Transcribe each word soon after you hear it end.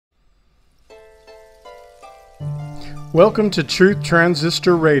Welcome to Truth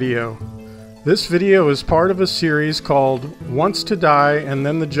Transistor Radio. This video is part of a series called Once to Die and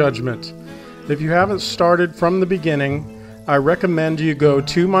Then the Judgment. If you haven't started from the beginning, I recommend you go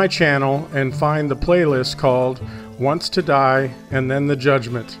to my channel and find the playlist called Once to Die and Then the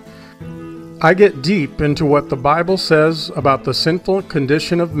Judgment. I get deep into what the Bible says about the sinful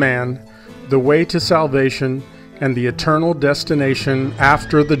condition of man, the way to salvation, and the eternal destination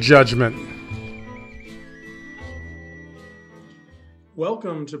after the judgment.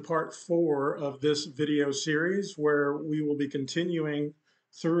 Welcome to part 4 of this video series, where we will be continuing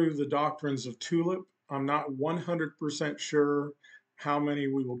through the doctrines of TULIP. I'm not 100% sure how many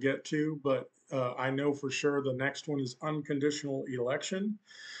we will get to, but I know for sure the next one is Unconditional Election.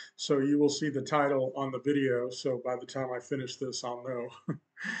 So you will see the title on the video. So by the time I finish this, I'll know.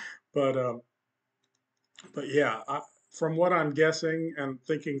 But yeah, from what I'm guessing and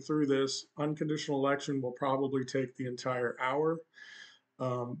thinking through this, Unconditional Election will probably take the entire hour.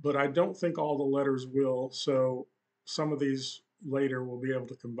 But I don't think all the letters will, so some of these later we'll be able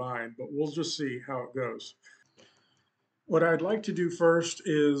to combine, but we'll just see how it goes. What I'd like to do first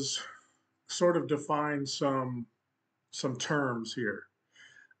is sort of define some terms here.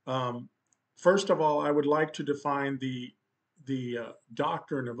 First of all, I would like to define the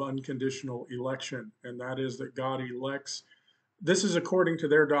doctrine of unconditional election, and that is that God elects. This is according to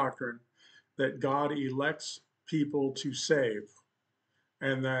their doctrine, that God elects people to save.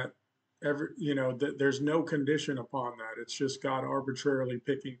 And that that there's no condition upon that. It's just God arbitrarily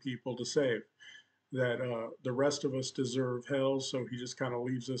picking people to save. That the rest of us deserve hell, so He just kind of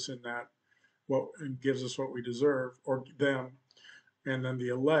leaves us in that, and gives us what we deserve, or them. And then the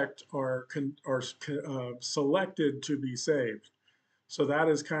elect are selected to be saved. So that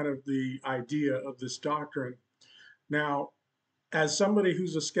is kind of the idea of this doctrine. Now, as somebody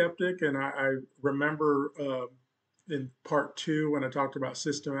who's a skeptic, and I remember in part 2 when I talked about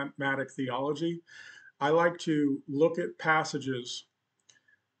systematic theology, I like to look at passages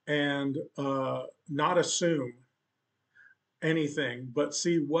and not assume anything, but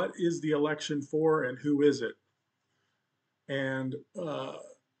see what is the election for and who is it, and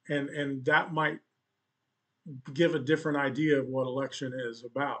that might give a different idea of what election is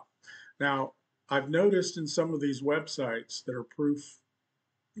about. Now, I've noticed in some of these websites that are proof,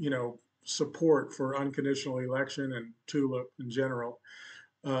 support for unconditional election and TULIP in general,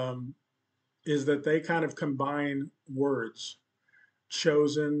 is that they kind of combine words: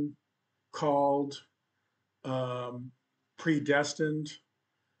 chosen, called, predestined.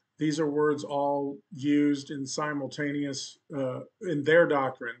 These are words all used in simultaneous in their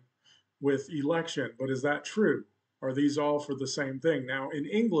doctrine with election. But is that true? Are these all for the same thing? Now, in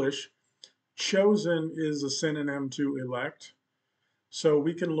English, chosen is a synonym to elect. So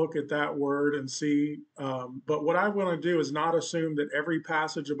we can look at that word and see, but what I want to do is not assume that every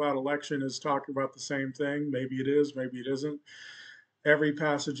passage about election is talking about the same thing. Maybe it is, maybe it isn't. Every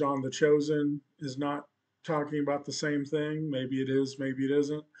passage on the chosen is not talking about the same thing. Maybe it is, maybe it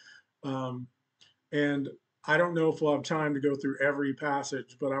isn't. And I don't know if we'll have time to go through every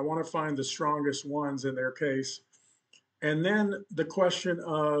passage, but I want to find the strongest ones in their case. And then the question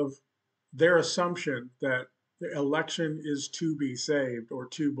of their assumption that the election is to be saved or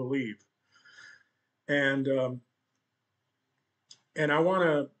to believe. And I want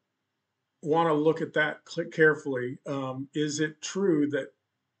to look at that carefully. Is it true that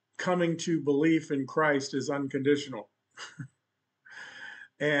coming to belief in Christ is unconditional?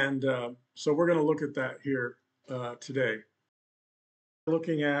 And so we're going to look at that here today.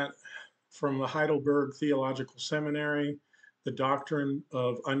 Looking at, from the Heidelberg Theological Seminary, the doctrine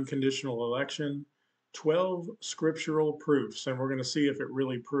of unconditional election, 12 scriptural proofs, and we're going to see if it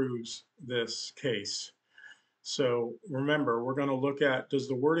really proves this case. So remember, we're going to look at, does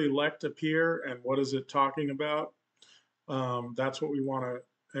the word elect appear and what is it talking about? That's what we want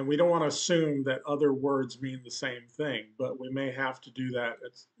to, and we don't want to assume that other words mean the same thing, but we may have to do that.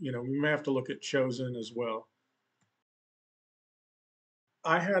 We may have to look at chosen as well.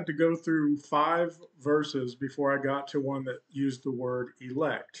 I had to go through 5 verses before I got to one that used the word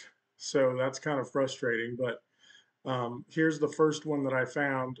elect. So that's kind of frustrating, but here's the first one that I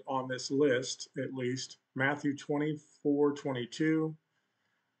found on this list, at least. Matthew 24:22,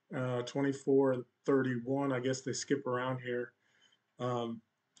 24 and 31. I guess they skip around here. And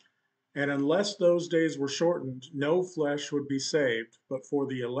unless those days were shortened, no flesh would be saved, but for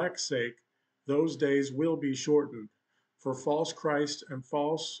the elect's sake, those days will be shortened. For false Christ and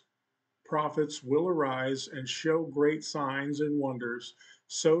false prophets will arise and show great signs and wonders,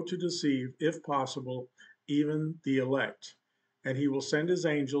 so to deceive, if possible, even the elect. And He will send His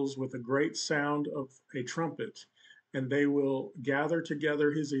angels with a great sound of a trumpet, and they will gather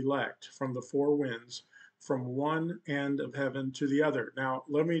together his elect from the four winds, from one end of heaven to the other. Now,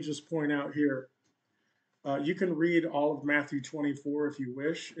 let me just point out here, you can read all of Matthew 24 if you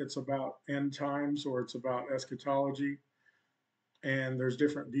wish. It's about end times or it's about eschatology, and there's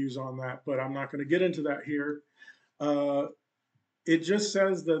different views on that, but I'm not going to get into that here. Uh, it just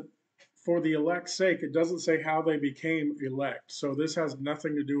says that for the elect's sake, it doesn't say how they became elect. So this has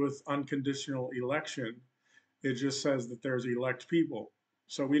nothing to do with unconditional election. It just says that there's elect people.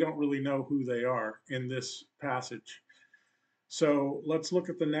 So we don't really know who they are in this passage. So let's look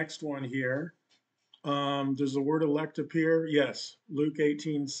at the next one here. Does the word elect appear? Yes. Luke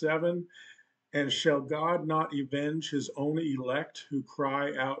 18:7. And shall God not avenge his own elect who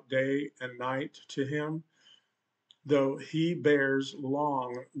cry out day and night to him, though he bears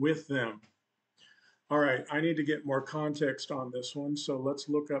long with them? All right, I need to get more context on this one, so let's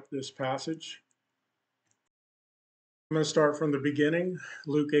look up this passage. I'm going to start from the beginning,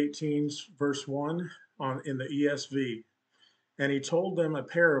 Luke 18, verse 1 in the ESV. And he told them a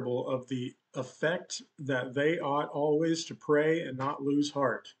parable of the effect that they ought always to pray and not lose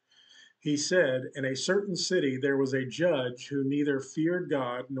heart. He said, in a certain city there was a judge who neither feared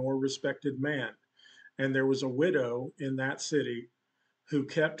God nor respected man. And there was a widow in that city who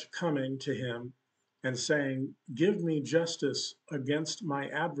kept coming to him and saying, give me justice against my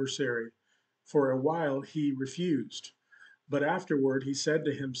adversary. For a while he refused. But afterward he said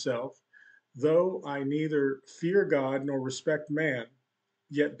to himself, though I neither fear God nor respect man,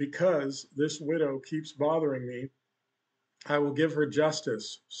 yet because this widow keeps bothering me, I will give her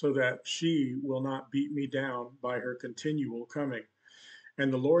justice so that she will not beat me down by her continual coming.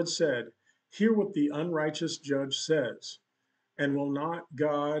 And the Lord said, hear what the unrighteous judge says. And will not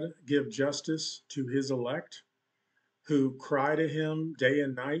God give justice to his elect, who cry to him day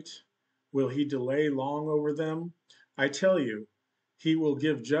and night? Will he delay long over them? I tell you, he will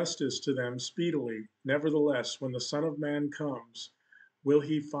give justice to them speedily. Nevertheless, when the Son of Man comes, will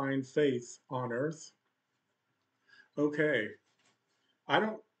he find faith on earth? Okay, I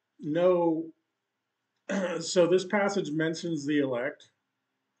don't know. So this passage mentions the elect,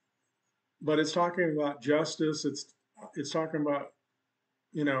 but it's talking about justice. It's talking about,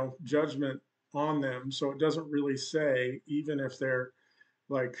 judgment on them. So it doesn't really say, even if they're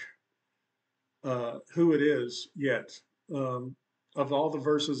like who it is yet. Um, of all the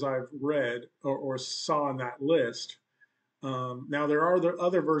verses I've read or saw in that list, now there are the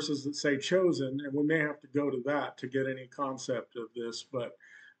other verses that say chosen, and we may have to go to that to get any concept of this. But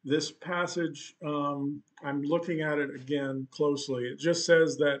this passage, I'm looking at it again closely. It just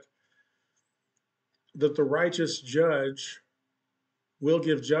says that the righteous judge will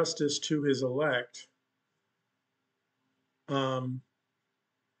give justice to his elect. Um,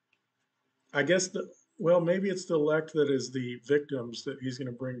 I guess maybe it's the elect that is the victims that he's going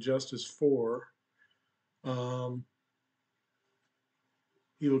to bring justice for. Um,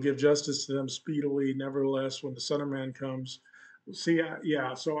 he will give justice to them speedily, nevertheless, when the Son of Man comes. See,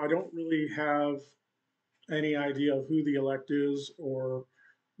 yeah, so I don't really have any idea of who the elect is or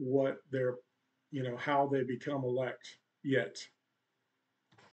what their, how they become elect yet.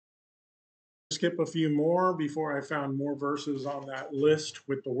 Skip a few more before I found more verses on that list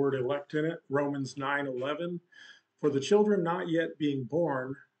with the word elect in it. Romans 9:11. For the children not yet being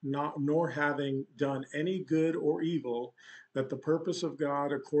born, nor having done any good or evil, that the purpose of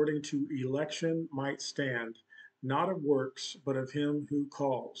God according to election might stand, not of works, but of him who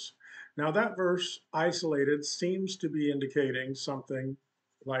calls. Now, that verse isolated seems to be indicating something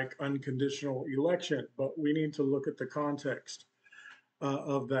like unconditional election, but we need to look at the context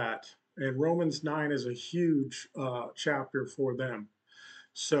of that. And Romans 9 is a huge chapter for them.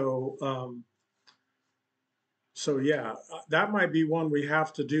 So, yeah, that might be one we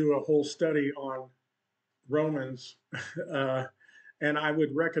have to do a whole study on Romans, uh, and I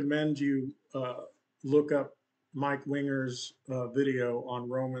would recommend you look up Mike Winger's video on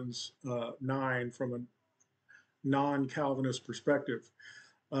Romans 9 from a non-Calvinist perspective,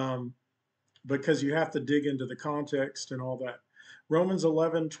 um, because you have to dig into the context and all that. Romans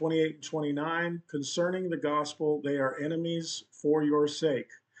 11:28 and 29, concerning the gospel, they are enemies for your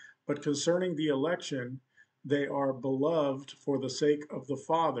sake, but concerning the election, they are beloved for the sake of the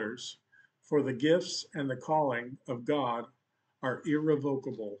fathers, for the gifts and the calling of God are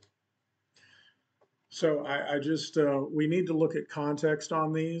irrevocable. So I just, we need to look at context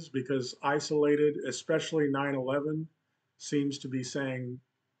on these because isolated, especially 9/11, seems to be saying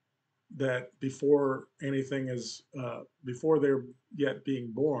that before anything is, before they're yet being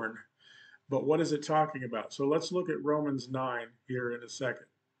born. But what is it talking about? So let's look at Romans 9 here in a second.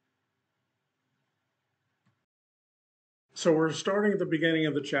 So we're starting at the beginning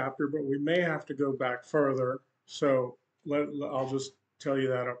of the chapter, but we may have to go back further. So I'll just tell you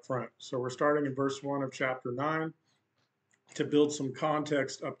that up front. So we're starting in verse 1 of chapter 9 to build some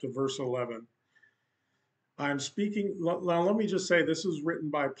context up to verse 11. I'm speaking, now let me just say this is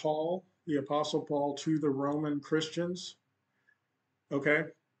written by Paul, the Apostle Paul, to the Roman Christians. Okay?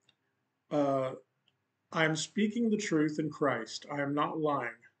 Uh, I'm speaking the truth in Christ. I am not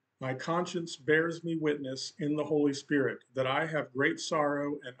lying. My conscience bears me witness in the Holy Spirit that I have great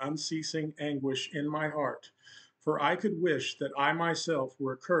sorrow and unceasing anguish in my heart. For I could wish that I myself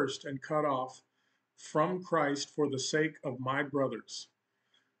were accursed and cut off from Christ for the sake of my brothers,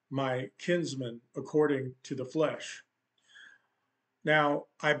 my kinsmen according to the flesh. Now,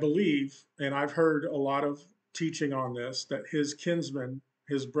 I believe, and I've heard a lot of teaching on this, that his kinsmen,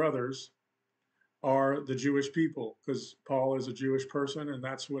 his brothers, are the Jewish people, because Paul is a Jewish person, and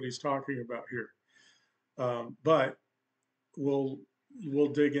that's what he's talking about here. But we'll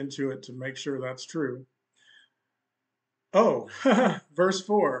dig into it to make sure that's true. Oh, verse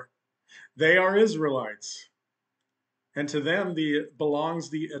 4, they are Israelites, and to them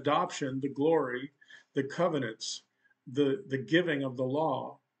belongs the adoption, the glory, the covenants, the giving of the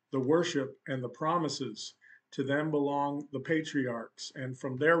law, the worship, and the promises. To them belong the patriarchs, and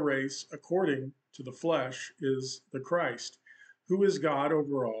from their race, according to the flesh, is the Christ, who is God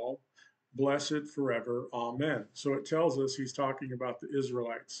over all, blessed forever. Amen. So it tells us he's talking about the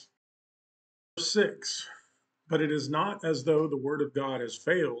Israelites. Verse 6. But it is not as though the word of God has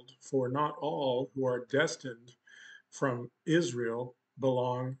failed, for not all who are destined from Israel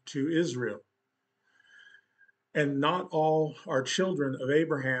belong to Israel. And not all are children of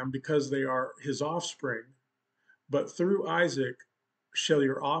Abraham because they are his offspring, but through Isaac shall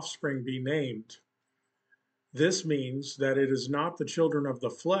your offspring be named. This means that it is not the children of the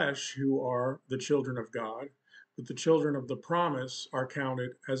flesh who are the children of God, but the children of the promise are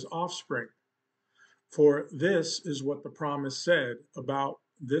counted as offspring. For this is what the promise said, about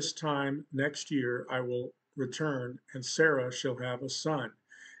this time next year I will return, and Sarah shall have a son.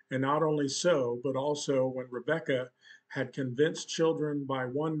 And not only so, but also when Rebekah had convinced children by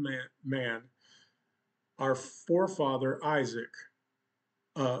one man, our forefather Isaac,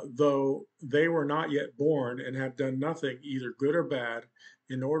 though they were not yet born and had done nothing, either good or bad,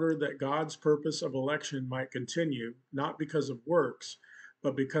 in order that God's purpose of election might continue, not because of works,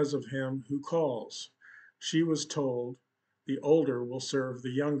 but because of him who calls. She was told, the older will serve the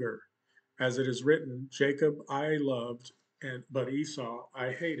younger. As it is written, Jacob I loved, but Esau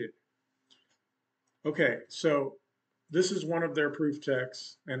I hated. Okay, so this is one of their proof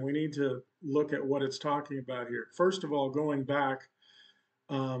texts, and we need to look at what it's talking about here. First of all, going back,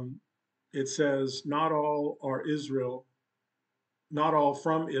 um, it says, not all are Israel, not all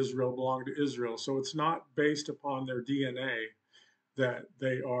from Israel belong to Israel. So it's not based upon their DNA that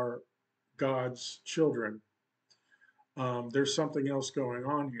they are God's children. There's something else going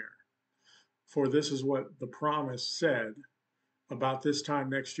on here. For this is what the promise said, about this time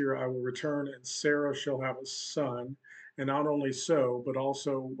next year I will return, and Sarah shall have a son. And not only so, but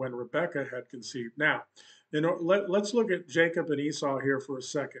also when Rebekah had conceived. Now, let's look at Jacob and Esau here for a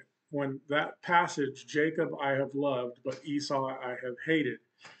second. When that passage, Jacob I have loved, but Esau I have hated,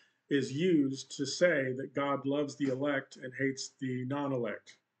 is used to say that God loves the elect and hates the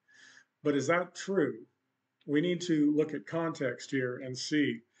non-elect. But is that true? We need to look at context here and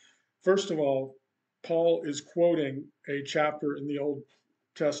see. First of all, Paul is quoting a chapter in the Old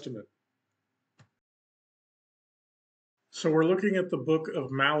Testament. So we're looking at the book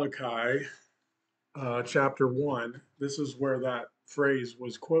of Malachi, chapter 1. This is where that phrase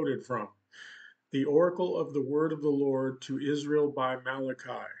was quoted from. The oracle of the word of the Lord to Israel by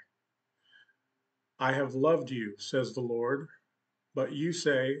Malachi. I have loved you, says the Lord, but you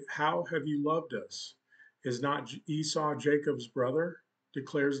say, how have you loved us? Is not Esau Jacob's brother,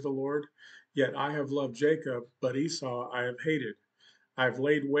 declares the Lord? Yet I have loved Jacob, but Esau I have hated. I have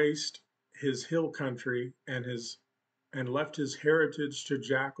laid waste his hill country and left his heritage to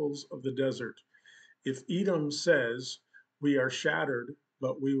jackals of the desert. If Edom says, we are shattered,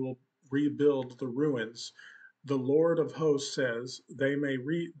 but we will rebuild the ruins, the Lord of hosts says, they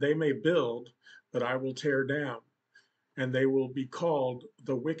may build, but I will tear down, and they will be called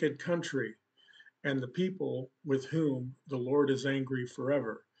the wicked country, and the people with whom the Lord is angry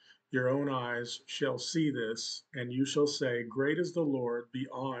forever. Your own eyes shall see this, and you shall say, great is the Lord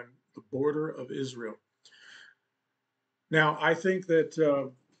beyond the border of Israel. Now, I think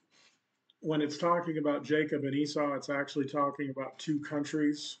that when it's talking about Jacob and Esau, it's actually talking about two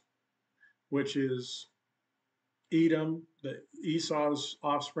countries, which is Edom, the Esau's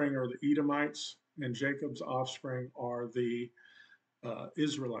offspring are the Edomites, and Jacob's offspring are the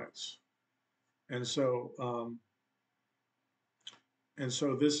Israelites. And so,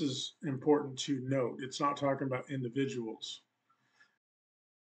 this is important to note. It's not talking about individuals.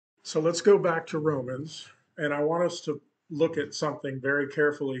 So let's go back to Romans, and I want us to look at something very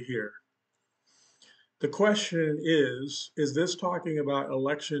carefully here. The question is this talking about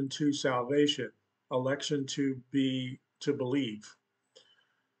election to salvation, election to believe?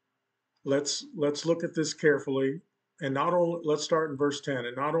 Let's look at this carefully. And not only, let's start in verse 10.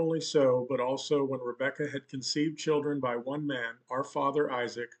 And not only so, but also when Rebekah had conceived children by one man, our father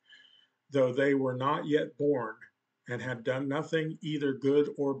Isaac, though they were not yet born and had done nothing either good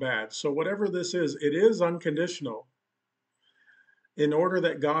or bad. So whatever this is, it is unconditional in order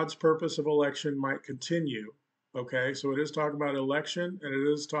that God's purpose of election might continue. Okay, so it is talking about election and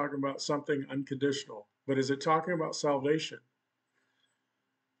it is talking about something unconditional. But is it talking about salvation?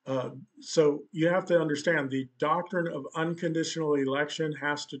 So you have to understand the doctrine of unconditional election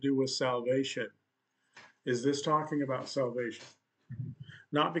has to do with salvation. Is this talking about salvation?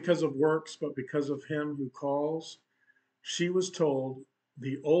 Not because of works, but because of him who calls. She was told,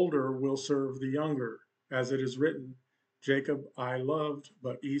 the older will serve the younger, as it is written, Jacob I loved,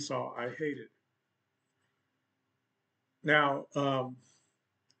 but Esau I hated. Now,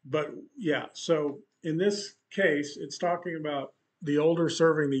 but yeah, so in this case, it's talking about the older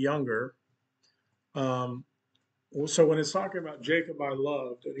serving the younger. So when it's talking about Jacob I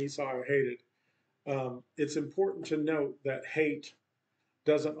loved and Esau I hated, it's important to note that hate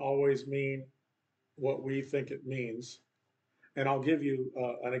doesn't always mean what we think it means. And I'll give you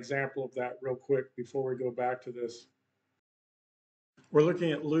an example of that real quick before we go back to this. We're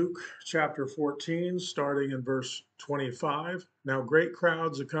looking at Luke chapter 14, starting in verse 25. Now great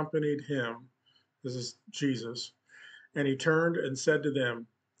crowds accompanied him. This is Jesus. And he turned and said to them,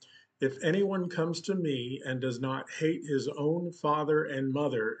 if anyone comes to me and does not hate his own father and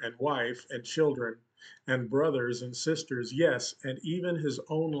mother and wife and children and brothers and sisters, yes, and even his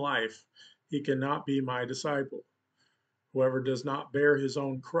own life, he cannot be my disciple. Whoever does not bear his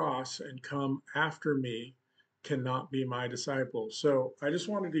own cross and come after me cannot be my disciple. So I just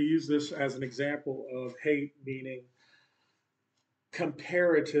wanted to use this as an example of hate, meaning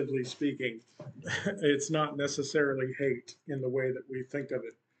comparatively speaking, it's not necessarily hate in the way that we think of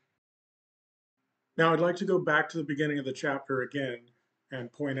it. Now, I'd like to go back to the beginning of the chapter again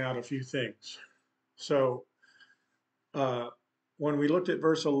and point out a few things. So, when we looked at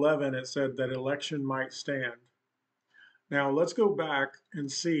verse 11, it said that election might stand. Now, let's go back and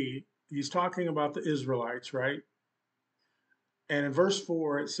see. He's talking about the Israelites, right? And in verse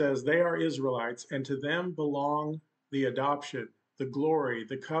 4, it says, they are Israelites, and to them belong the adoption, the glory,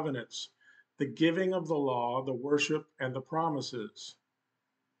 the covenants, the giving of the law, the worship, and the promises.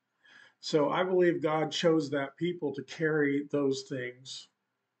 So I believe God chose that people to carry those things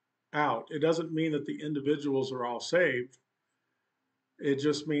out. It doesn't mean that the individuals are all saved. It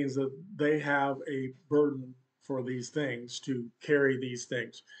just means that they have a burden for these things, to carry these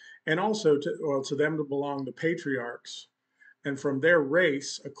things. And also to them to belong the patriarchs. And from their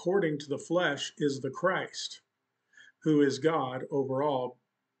race, according to the flesh, is the Christ, who is God over all,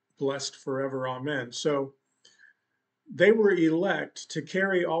 blessed forever. Amen. So they were elect to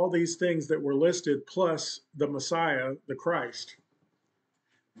carry all these things that were listed, plus the Messiah, the Christ,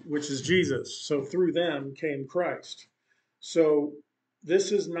 which is Jesus. So through them came Christ. So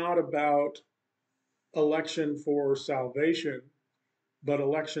this is not about election for salvation, but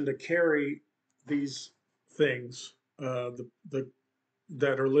election to carry these things that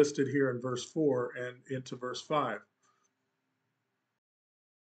are listed here in verse 4 and into verse 5.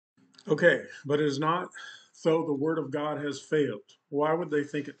 Okay, but it is not so the word of God has failed. Why would they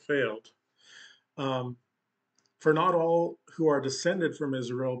think it failed? For not all who are descended from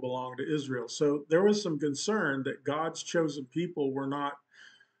Israel belong to Israel. So there was some concern that God's chosen people were not,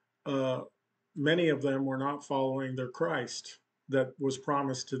 many of them were not following their Christ that was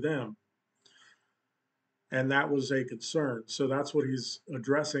promised to them. And that was a concern. So that's what he's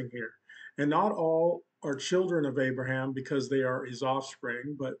addressing here. And not all are children of Abraham because they are his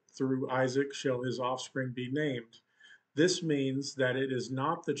offspring, but through Isaac shall his offspring be named. This means that it is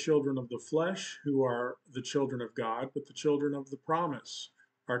not the children of the flesh who are the children of God, but the children of the promise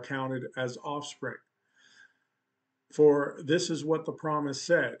are counted as offspring. For this is what the promise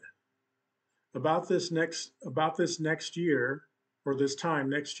said. About this next year, or this time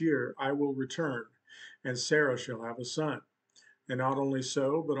next year, I will return, and Sarah shall have a son. And not only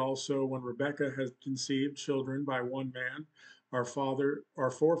so, but also when Rebekah had conceived children by one man, our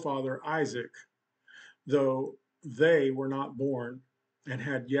forefather Isaac, though they were not born and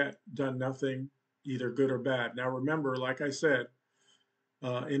had yet done nothing either good or bad. Now, remember, like I said,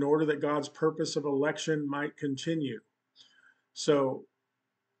 in order that God's purpose of election might continue. So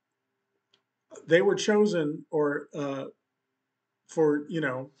they were chosen, or for,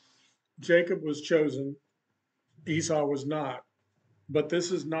 Jacob was chosen, Esau was not. But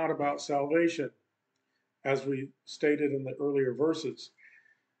this is not about salvation, as we stated in the earlier verses,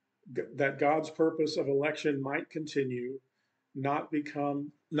 that God's purpose of election might continue, not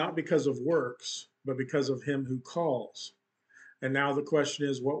because of works, but because of him who calls. And now the question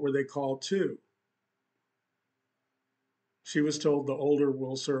is, what were they called to? She was told the older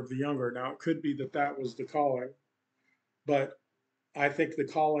will serve the younger. Now, it could be that that was the calling, but I think the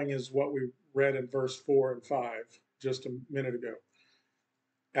calling is what we read in verse 4 and 5 just a minute ago.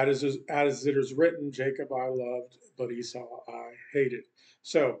 As it is written, Jacob I loved, but Esau I hated.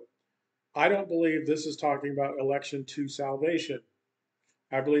 So I don't believe this is talking about election to salvation.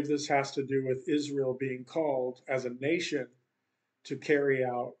 I believe this has to do with Israel being called as a nation to carry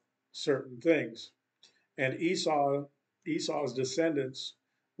out certain things. And Esau's descendants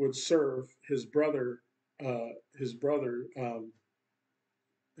would serve uh, his brother,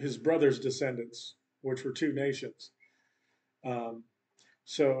 his brother's descendants, which were two nations. Um,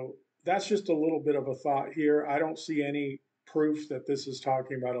 so that's just a little bit of a thought here. I don't see any proof that this is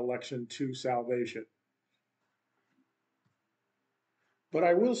talking about election to salvation. But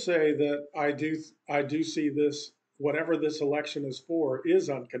I will say that I do see this, whatever this election is for is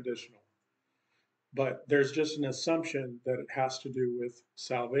unconditional. But there's just an assumption that it has to do with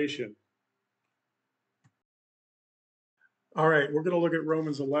salvation. All right, we're going to look at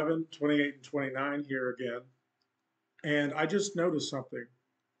Romans 11, 28 and 29 here again. And I just noticed something.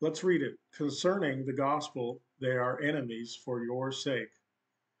 Let's read it. Concerning the gospel, they are enemies for your sake.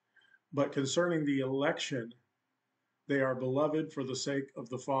 But concerning the election, they are beloved for the sake of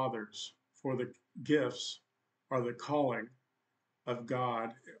the fathers. For the gifts are the calling of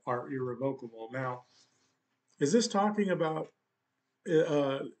God are irrevocable. Now, is this talking about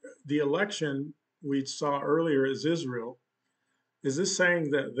the election we saw earlier is Israel? Is this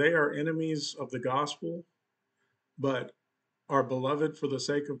saying that they are enemies of the gospel, but are beloved for the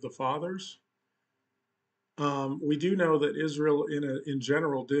sake of the fathers? We do know that Israel, in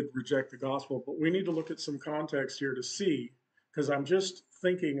general, did reject the gospel, but we need to look at some context here to see, because I'm just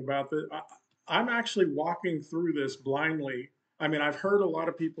thinking about this. I'm actually walking through this blindly. I mean, I've heard a lot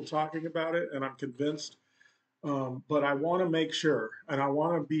of people talking about it, and I'm convinced, but I want to make sure, and I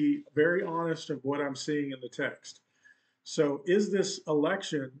want to be very honest of what I'm seeing in the text. So, is this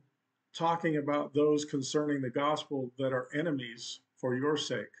election talking about those concerning the gospel that are enemies for your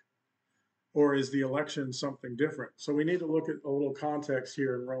sake? Or is the election something different? So we need to look at a little context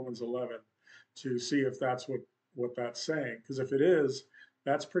here in Romans 11 to see if that's what that's saying. Because if it is,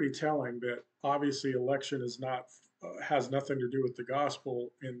 that's pretty telling that obviously election is not has nothing to do with the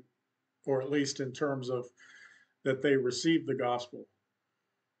gospel in, or at least in terms of that they received the gospel.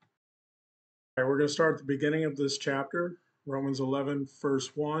 All right, we're going to start at the beginning of this chapter, Romans 11,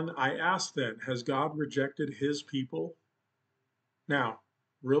 verse 1. I ask then, has God rejected his people? Now,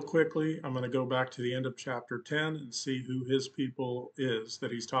 real quickly, I'm going to go back to the end of chapter 10 and see who his people is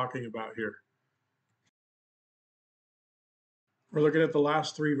that he's talking about here. We're looking at the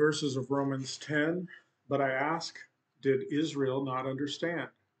last three verses of Romans 10. But I ask, did Israel not understand?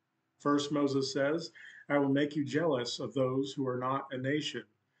 First, Moses says, I will make you jealous of those who are not a nation.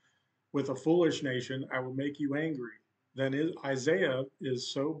 With a foolish nation, I will make you angry. Then Isaiah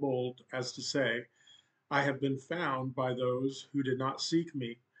is so bold as to say, I have been found by those who did not seek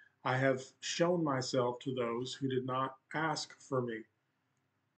me. I have shown myself to those who did not ask for me.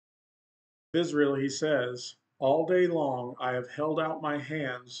 Israel, he says, all day long I have held out my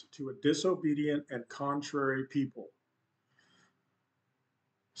hands to a disobedient and contrary people.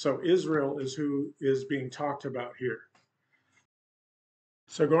 So Israel is who is being talked about here.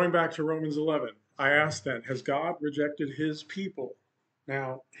 So going back to Romans 11, I ask then, has God rejected his people?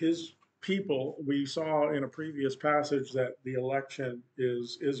 Now, his people, we saw in a previous passage that the election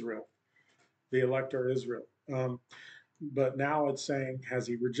is Israel. The elect are Israel. But now it's saying, has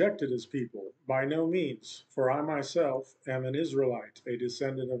he rejected his people? By no means, for I myself am an Israelite, a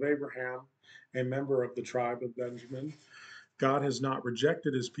descendant of Abraham, a member of the tribe of Benjamin. God has not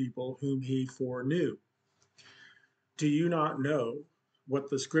rejected his people whom he foreknew. Do you not know what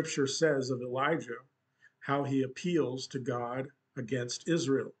the scripture says of Elijah, how he appeals to God against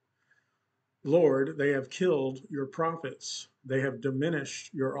Israel? Lord, they have killed your prophets, they have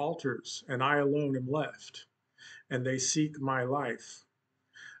diminished your altars, and I alone am left, and they seek my life.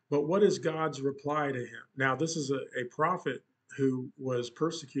 But what is God's reply to him? Now, this is a prophet who was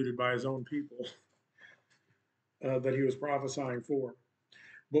persecuted by his own people. that he was prophesying for.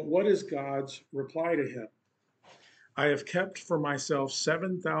 But what is God's reply to him? I have kept for myself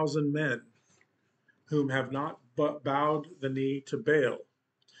 7,000 men whom have not but bowed the knee to Baal.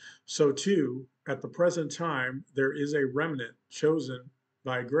 So too, at the present time, there is a remnant chosen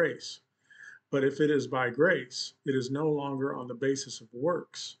by grace. But if it is by grace, it is no longer on the basis of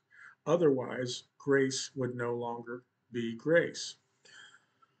works. Otherwise, grace would no longer be grace.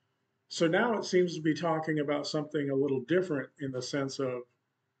 So now it seems to be talking about something a little different in the sense of,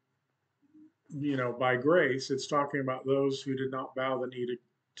 by grace, it's talking about those who did not bow the knee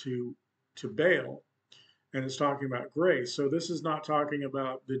to, to Baal, and it's talking about grace. So this is not talking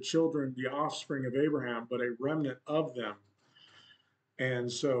about the children, the offspring of Abraham, but a remnant of them.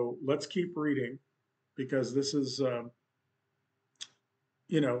 And so let's keep reading because this is,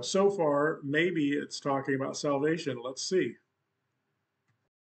 so far, maybe it's talking about salvation. Let's see.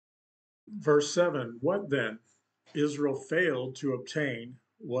 Verse 7. What then? Israel failed to obtain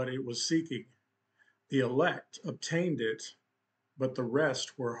what it was seeking. The elect obtained it, but the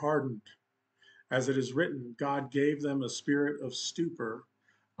rest were hardened. As it is written, God gave them a spirit of stupor,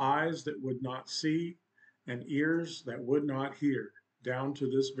 eyes that would not see, and ears that would not hear, down to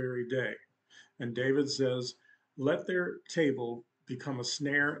this very day. And David says, let their table become a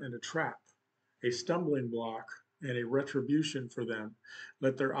snare and a trap, a stumbling block and a retribution for them.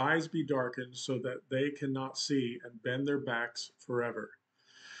 Let their eyes be darkened so that they cannot see and bend their backs forever.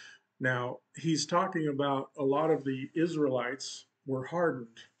 Now, he's talking about a lot of the Israelites were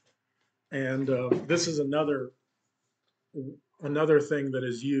hardened. And this is another thing that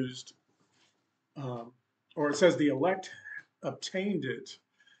is used, or it says the elect obtained it,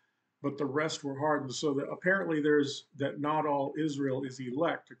 but the rest were hardened. So that apparently there's that not all Israel is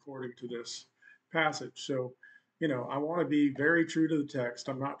elect according to this passage. So, I want to be very true to the text.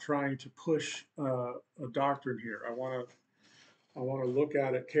 I'm not trying to push a doctrine here. I want to look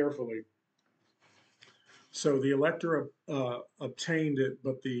at it carefully. So the elector obtained it,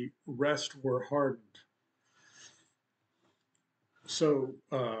 but the rest were hardened. So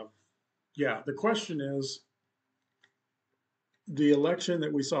yeah, the question is the election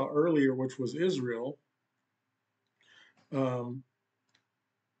that we saw earlier, which was Israel. Um,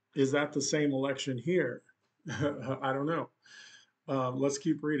 is that the same election here? I don't know. Let's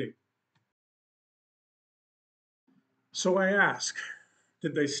keep reading. So I ask,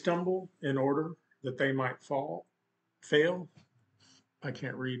 did they stumble in order that they might fail? I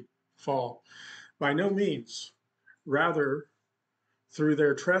can't read fall. By no means. Rather, through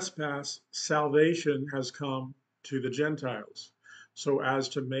their trespass, salvation has come to the Gentiles, so as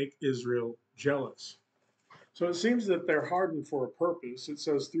to make Israel jealous. So it seems that they're hardened for a purpose. It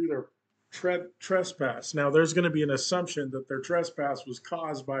says through their trespass. Now, there's going to be an assumption that their trespass was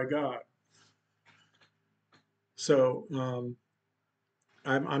caused by God. So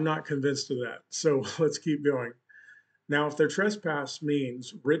I'm not convinced of that. So let's keep going. Now, if their trespass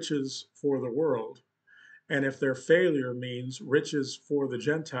means riches for the world, and if their failure means riches for the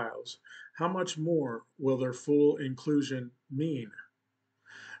Gentiles, how much more will their full inclusion mean?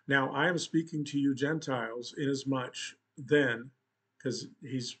 Now, I am speaking to you Gentiles, inasmuch then, because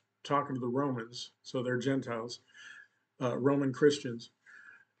he's talking to the Romans, so they're Gentiles, Roman Christians,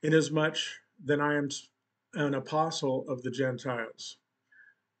 inasmuch then I am an apostle of the Gentiles.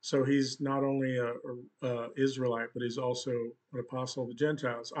 So he's not only a Israelite, but he's also an apostle of the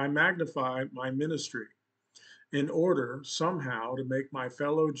Gentiles. I magnify my ministry in order somehow to make my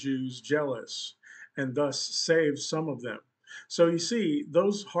fellow Jews jealous and thus save some of them. So you see,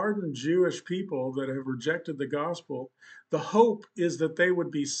 those hardened Jewish people that have rejected the gospel, the hope is that they would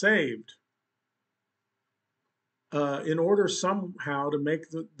be saved in order somehow to make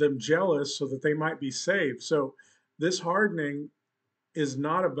them jealous so that they might be saved. So this hardening is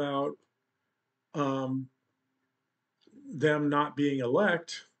not about them not being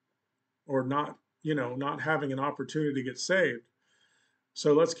elect or not having an opportunity to get saved.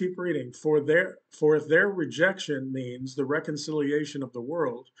 So let's keep reading. For if their rejection means the reconciliation of the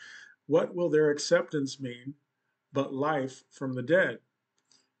world, what will their acceptance mean but life from the dead?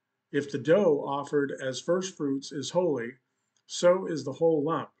 If the dough offered as first fruits is holy, so is the whole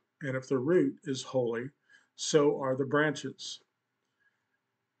lump. And if the root is holy, so are the branches.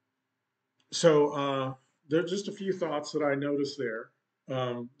 So there's just a few thoughts that I noticed there.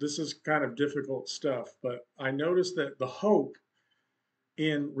 This is kind of difficult stuff, but I noticed that the hope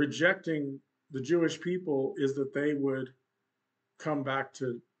in rejecting the Jewish people is that they would come back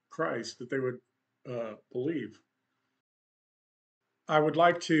to Christ, that they would believe. I would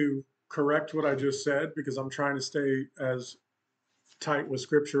like to correct what I just said because I'm trying to stay as tight with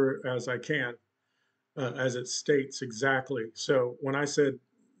Scripture as I can. as it states exactly. So when I said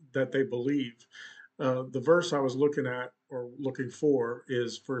that they believed, the verse I was looking at or looking for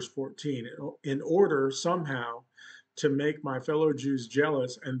is verse 14. In order somehow to make my fellow Jews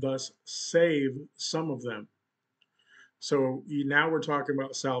jealous and thus save some of them. So now we're talking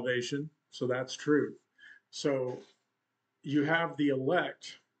about salvation. So that's true. So you have the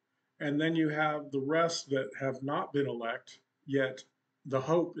elect, and then you have the rest that have not been elect, yet the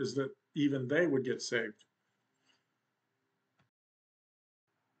hope is that even they would get saved.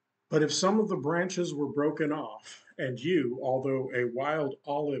 But if some of the branches were broken off, and you, although a wild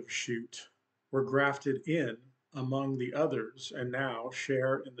olive shoot, were grafted in among the others, and now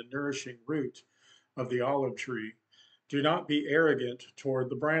share in the nourishing root of the olive tree, do not be arrogant toward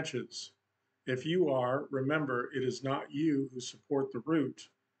the branches. If you are, remember it is not you who support the root,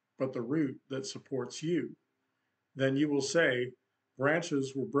 but the root that supports you. Then you will say,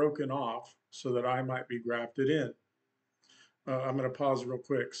 branches were broken off so that I might be grafted in. I'm going to pause real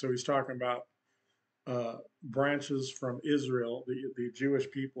quick. So he's talking about branches from Israel, the Jewish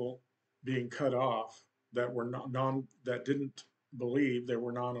people being cut off that were not that didn't believe, they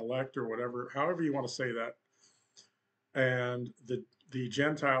were non-elect or whatever, however you want to say that, and the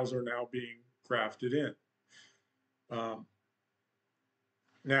Gentiles are now being grafted in. Um,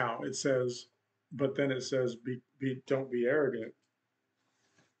 Now it says, but then it says, don't be arrogant,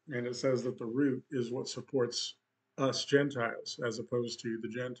 and it says that the root is what supports us Gentiles, as opposed to the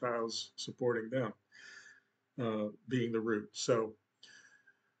Gentiles supporting them, being the root. So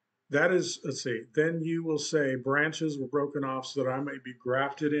that is, let's see, then you will say, branches were broken off so that I may be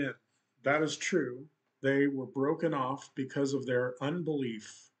grafted in. That is true. They were broken off because of their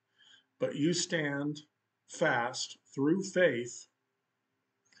unbelief, but you stand fast through faith.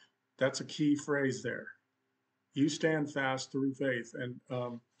 That's a key phrase there. You stand fast through faith.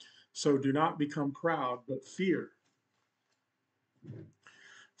 And so do not become proud, but fear.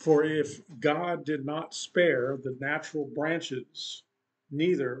 For if God did not spare the natural branches,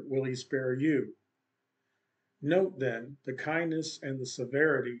 neither will he spare you. Note then the kindness and the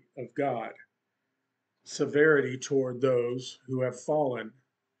severity of God. Severity toward those who have fallen,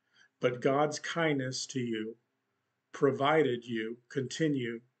 but God's kindness to you, provided you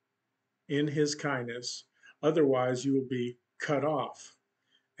continue in his kindness, otherwise you will be cut off.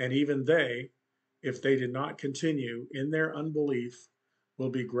 And even they, if they did not continue in their unbelief, will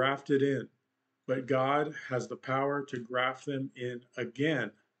be grafted in. But God has the power to graft them in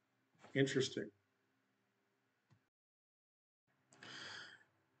again. Interesting.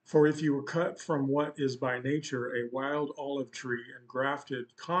 For if you were cut from what is by nature a wild olive tree and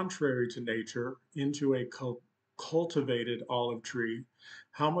grafted contrary to nature into a cultivated olive tree,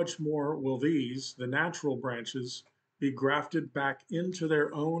 how much more will these, the natural branches, be grafted back into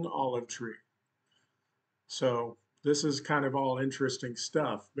their own olive tree? So this is kind of all interesting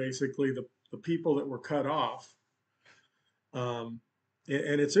stuff. Basically, the people that were cut off, um,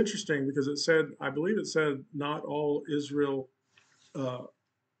 and it's interesting because it said, I believe it said, not all Israel, uh,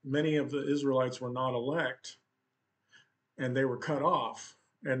 many of the Israelites were not elect, and they were cut off.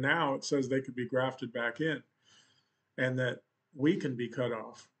 And now it says they could be grafted back in, and that we can be cut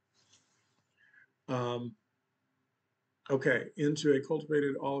off. Um, okay, into a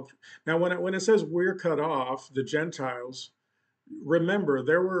cultivated olive. Now, when it says we're cut off, the Gentiles, remember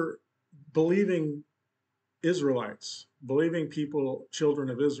there were believing Israelites, believing people, children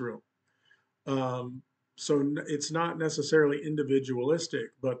of Israel. Um, so it's not necessarily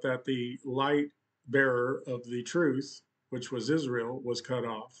individualistic, but that the light bearer of the truth, which was Israel, was cut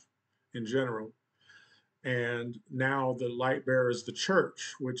off in general. And now the light bearer is the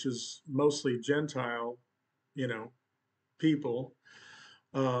church, which is mostly Gentile, you know, people.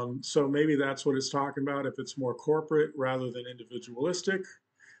 So maybe that's what it's talking about, if it's more corporate rather than individualistic.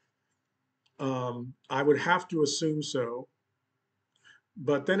 I would have to assume so.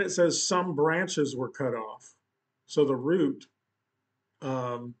 But then it says some branches were cut off. So the root,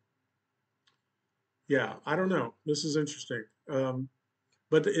 um, yeah, I don't know. This is interesting.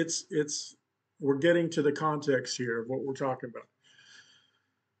 But it's we're getting to the context here of what we're talking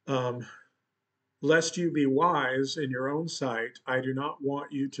about. Lest you be wise in your own sight, I do not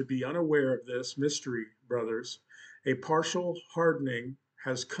want you to be unaware of this mystery, brothers. A partial hardening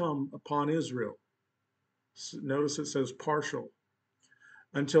has come upon Israel. Notice it says partial,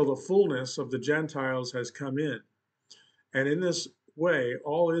 until the fullness of the Gentiles has come in. And in this way,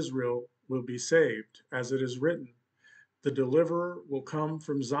 all Israel will be saved, as it is written, the deliverer will come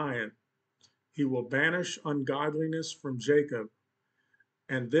from Zion. He will banish ungodliness from Jacob,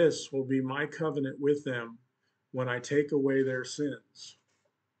 and this will be my covenant with them when I take away their sins.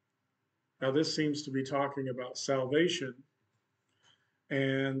 Now, this seems to be talking about salvation,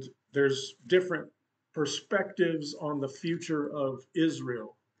 and there's different perspectives on the future of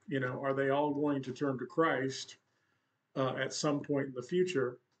Israel. You know, are they all going to turn to Christ at some point in the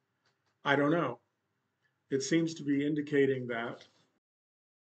future? I don't know. It seems to be indicating that.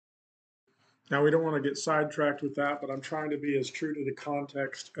 Now, we don't want to get sidetracked with that, but I'm trying to be as true to the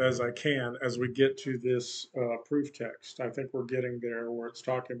context as I can as we get to this proof text. I think we're getting there where it's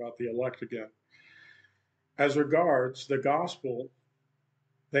talking about the elect again. As regards the gospel,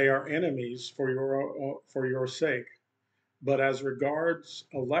 they are enemies for your sake. But as regards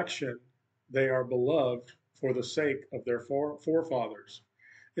election, they are beloved for the sake of their forefathers.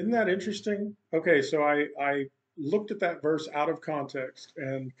 Isn't that interesting? Okay, so I looked at that verse out of context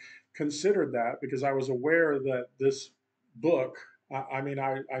and considered that because I was aware that this book, I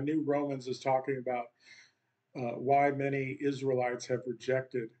knew Romans is talking about why many Israelites have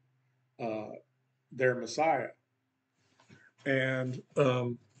rejected uh, their Messiah and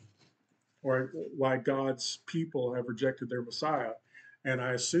or why God's people have rejected their Messiah. And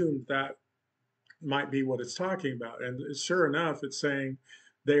I assumed that might be what it's talking about. And sure enough, it's saying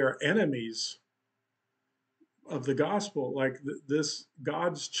they are enemies of the gospel. Like this,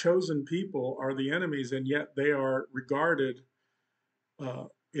 God's chosen people are the enemies, and yet they are regarded uh,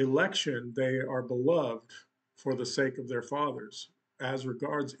 election. They are beloved for the sake of their fathers. As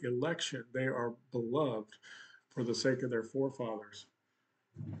regards election, they are beloved for the sake of their forefathers.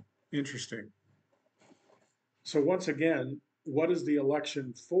 Interesting. So once again, what is the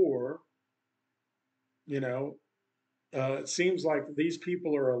election for? You know, it seems like these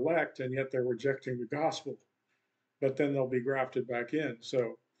people are elect, and yet they're rejecting the gospel. But then they'll be grafted back in.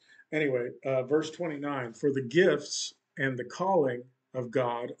 So anyway, verse 29, for the gifts and the calling of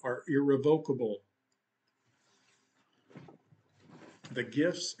God are irrevocable. The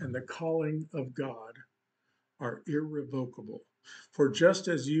gifts and the calling of God are irrevocable. For just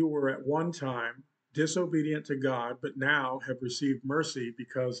as you were at one time disobedient to God, but now have received mercy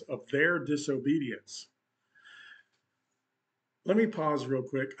because of their disobedience. Let me pause real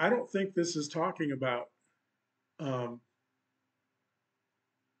quick. I don't think this is talking about um,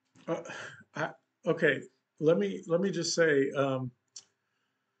 uh, I, okay, let me just say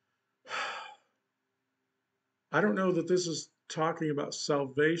I don't know that this is talking about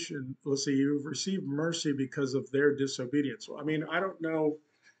salvation. Let's see, you've received mercy because of their disobedience. Well, I mean, I don't know.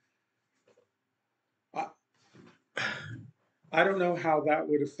 I, I don't know how that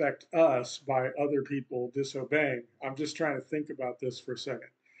would affect us by other people disobeying. I'm just trying to think about this for a second.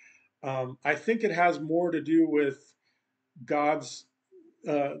 I think it has more to do with God's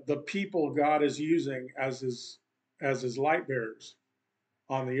the people God is using as his light bearers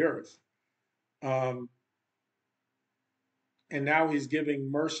on the earth. Um, and now he's giving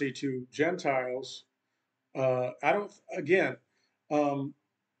mercy to Gentiles. I don't, again, um,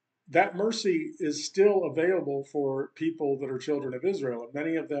 that mercy is still available for people that are children of Israel, and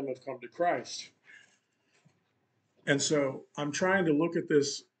many of them have come to Christ. And so I'm trying to look at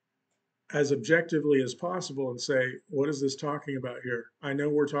this as objectively as possible and say, what is this talking about here? I know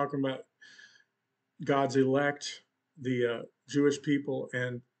we're talking about God's elect, the Jewish people,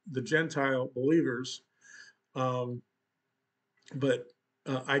 and the Gentile believers. Um, but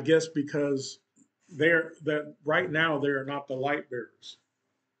I guess because they're that right now they are not the light bearers.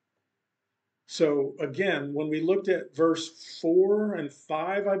 So again, when we looked at verse 4 and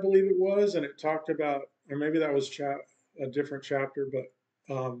 5, I believe it was, and it talked about, or maybe that was a different chapter, but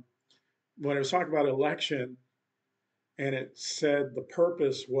when it was talking about election, and it said the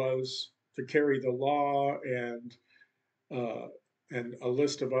purpose was to carry the law uh, and a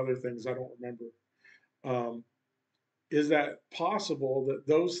list of other things I don't remember. Um, is that possible that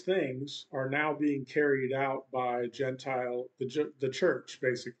those things are now being carried out by the church,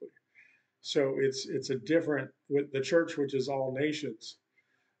 basically? So it's a different with the church, which is all nations,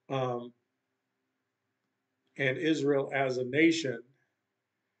 um, and Israel as a nation.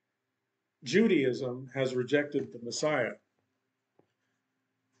 Judaism has rejected the Messiah,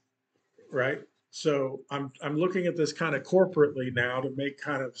 right? So I'm looking at this kind of corporately now to make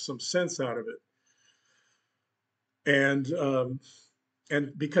kind of some sense out of it,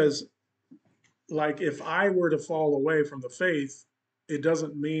 and because like if I were to fall away from the faith, it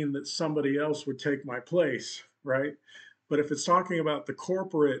doesn't mean that somebody else would take my place, right? But if it's talking about the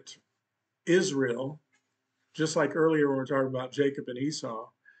corporate Israel, just like earlier when we were talking about Jacob and Esau,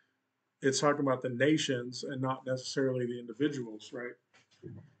 it's talking about the nations and not necessarily the individuals, right?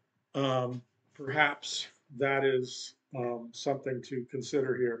 Um, Perhaps that is something to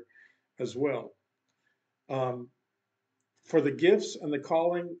consider here as well. Um, For the gifts and the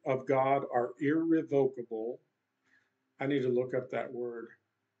calling of God are irrevocable. I need to look up that word.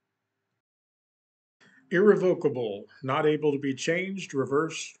 Irrevocable, not able to be changed,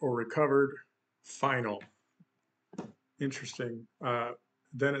 reversed, or recovered, final. Interesting.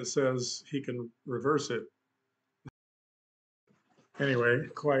 Then it says he can reverse it. Anyway,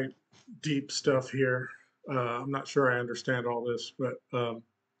 quite deep stuff here. I'm not sure I understand all this, but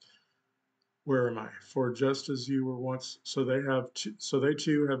where am I? For just as you were once, so they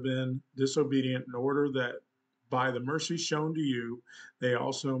too have been disobedient in order that by the mercy shown to you, they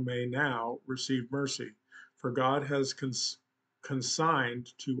also may now receive mercy. For God has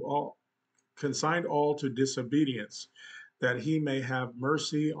consigned all to disobedience, that he may have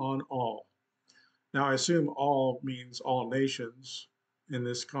mercy on all. Now, I assume all means all nations in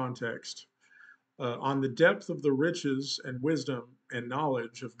this context. On the depth of the riches and wisdom and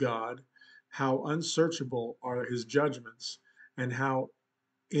knowledge of God, how unsearchable are his judgments, and how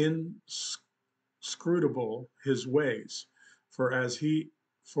inscrutable his ways. For as he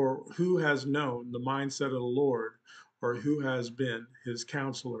for who has known the mindset of the Lord, or who has been his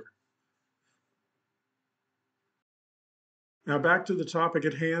counselor? Now, back to the topic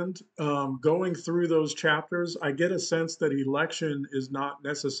at hand. Going through those chapters, I get a sense that election is not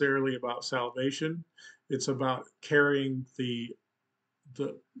necessarily about salvation. It's about carrying the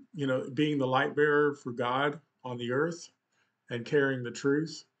being the light bearer for God on the earth and carrying the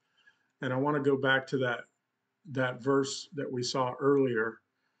truth. And I want to go back to that verse that we saw earlier,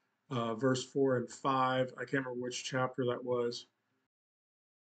 verse 4 and 5. I can't remember which chapter that was.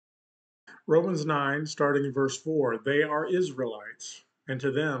 Romans 9, starting in verse 4, they are Israelites, and to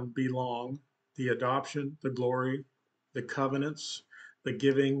them belong the adoption, the glory, the covenants, the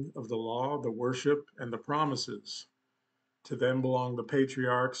giving of the law, the worship, and the promises. To them belong the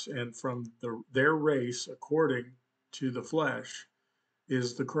patriarchs, and from their race, according to the flesh,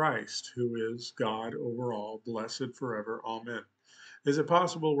 is the Christ, who is God over all, blessed forever. Amen. Is it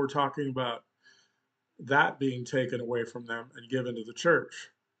possible we're talking about that being taken away from them and given to the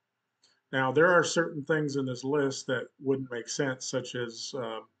church? Now, there are certain things in this list that wouldn't make sense, such as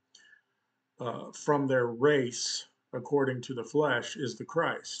from their race, according to the flesh, is the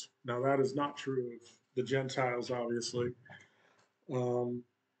Christ. Now, that is not true of the Gentiles, obviously, um,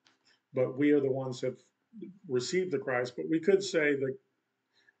 but we are the ones who have received the Christ. But we could say that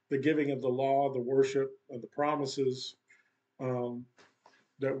the giving of the law, the worship, and the promises um,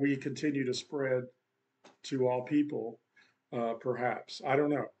 that we continue to spread to all people, perhaps. I don't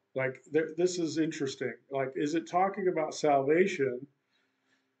know. Like, this is interesting. Like, is it talking about salvation?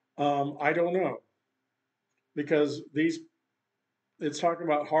 I don't know, because it's talking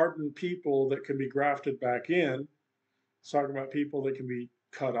about hardened people that can be grafted back in. It's talking about people that can be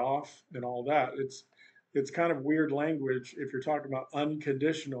cut off and all that. It's kind of weird language if you're talking about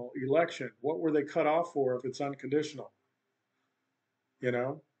unconditional election. What were they cut off for if it's unconditional? You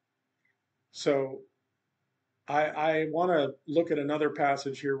know? So I want to look at another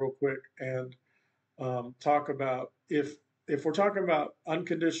passage here real quick and talk about if we're talking about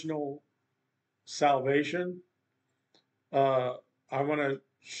unconditional salvation, uh, I want to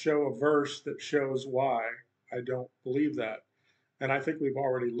show a verse that shows why I don't believe that. And I think we've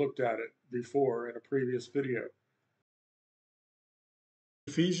already looked at it before in a previous video.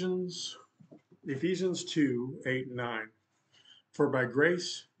 Ephesians Ephesians 2, 8 and 9. For by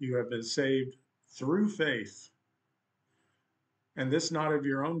grace you have been saved through faith, and this not of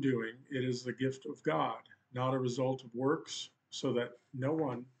your own doing, it is the gift of God, not a result of works, so that no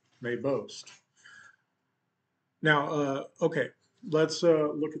one may boast. Now, okay, let's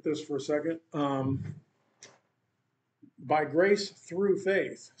look at this for a second. By grace through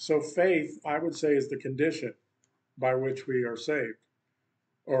faith. So faith, I would say, is the condition by which we are saved,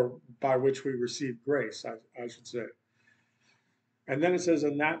 or by which we receive grace, I should say. And then it says,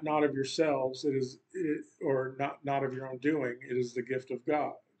 and that not of yourselves, or not of your own doing, it is the gift of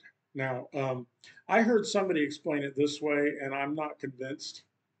God. Now, I heard somebody explain it this way, and I'm not convinced.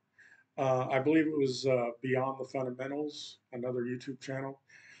 I believe it was Beyond the Fundamentals, another YouTube channel.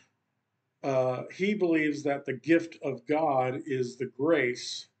 He believes that the gift of God is the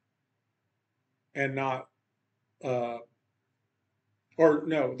grace and not, or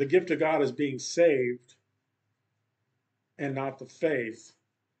no, the gift of God is being saved and not the faith,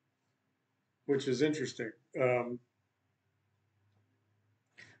 which is interesting.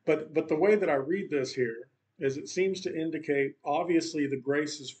 But the way that I read this here is it seems to indicate obviously the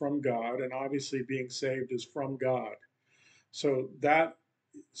grace is from God, and obviously being saved is from God. So that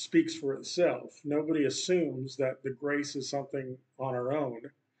speaks for itself. Nobody assumes that the grace is something on our own.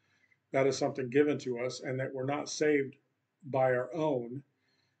 That is something given to us, and that we're not saved by our own.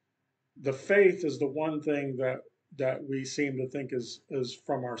 The faith is the one thing that we seem to think is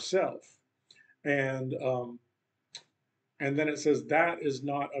from ourself, and and then it says that is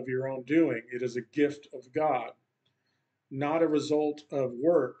not of your own doing; it is a gift of God, not a result of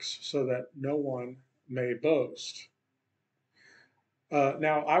works, so that no one may boast.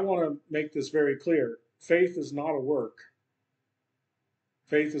 Now, I want to make this very clear: faith is not a work.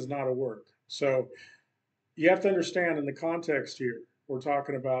 Faith is not a work. So you have to understand in the context here, we're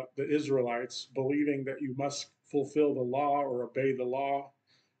talking about the Israelites believing that you must fulfill the law or obey the law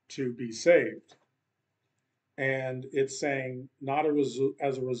to be saved. And it's saying, not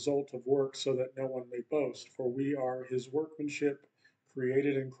as a result of work, so that no one may boast. For we are his workmanship,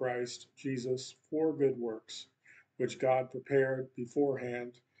 created in Christ Jesus for good works, which God prepared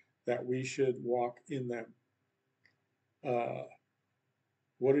beforehand that we should walk in them. Uh,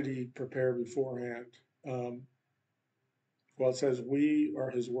 what did he prepare beforehand? Um, Well, it says, we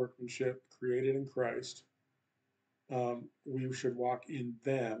are his workmanship, created in Christ. We should walk in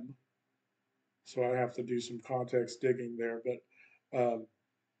them. So I have to do some context digging there.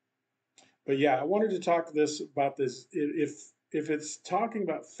 But yeah, I wanted to talk about this. If it's talking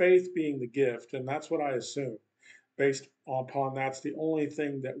about faith being the gift, and that's what I assume, based upon that's the only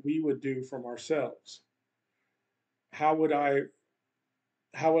thing that we would do from ourselves, how would I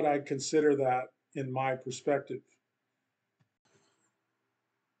how would I consider that in my perspective?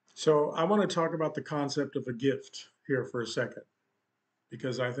 So I want to talk about the concept of a gift here for a second,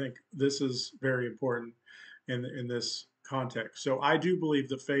 because I think this is very important in this context. So I do believe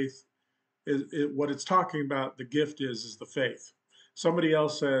the faith is what it's talking about. The gift is the faith. Somebody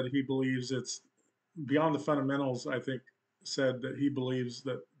else said he believes it's beyond the fundamentals. I think said that he believes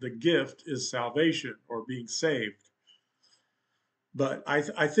that the gift is salvation or being saved. But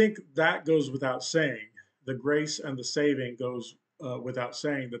I think that goes without saying. The grace and the saving goes without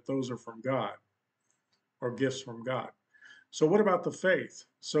saying that those are from God or gifts from God. So what about the faith?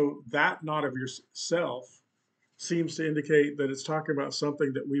 So that not of yourself seems to indicate that it's talking about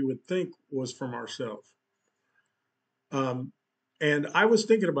something that we would think was from ourselves. Um, and I was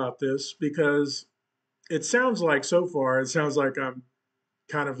thinking about this because it sounds like so far, it sounds like I'm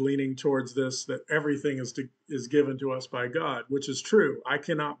kind of leaning towards this that everything is given to us by God, which is true. I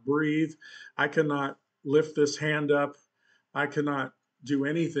cannot breathe. I cannot lift this hand up. I cannot do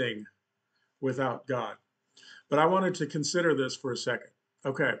anything without God. But I wanted to consider this for a second.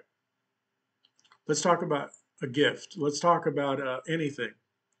 Okay, let's talk about a gift. Let's talk about anything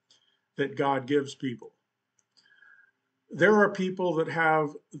that God gives people. There are people that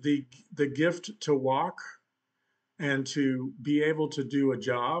have the gift to walk and to be able to do a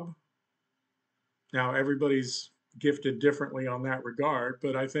job. Now, everybody's gifted differently on that regard,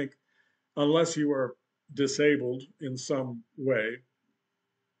 but I think unless you are disabled in some way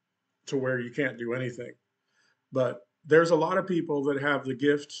to where you can't do anything, but there's a lot of people that have the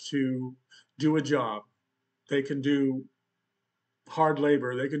gift to do a job. They can do hard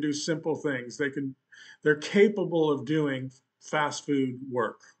labor. They can do simple things. They're capable of doing fast food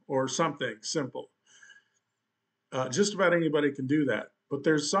work or something simple. Just about anybody can do that. But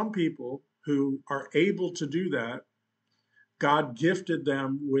there's some people who are able to do that. God gifted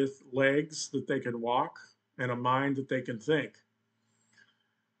them with legs that they can walk and a mind that they can think.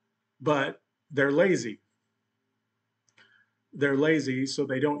 But they're lazy. They're lazy, so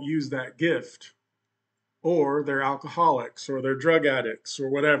they don't use that gift. Or they're alcoholics or they're drug addicts or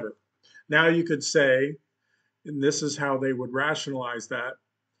whatever. Now you could say, and this is how they would rationalize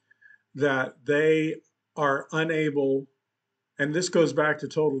that they are unable, and this goes back to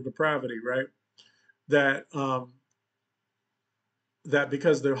total depravity, right? That that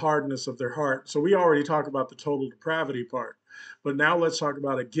because of the hardness of their heart. So we already talked about the total depravity part, but now let's talk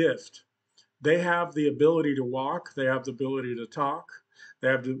about a gift. They have the ability to walk, they have the ability to talk, they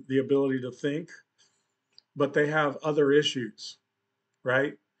have the ability to think, but they have other issues,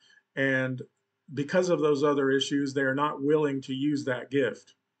 right? And because of those other issues, they are not willing to use that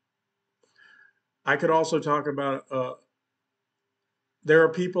gift. I could also talk about there are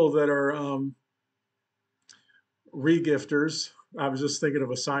people that are regifters. I was just thinking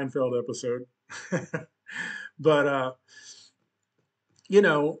of a Seinfeld episode. But, you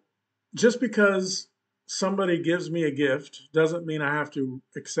know, just because somebody gives me a gift doesn't mean I have to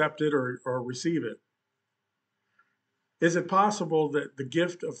accept it or receive it. Is it possible that the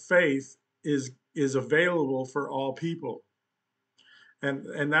gift of faith is available for all people?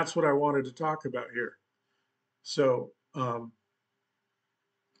 And that's what I wanted to talk about here. So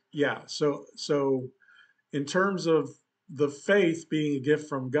yeah, so in terms of the faith being a gift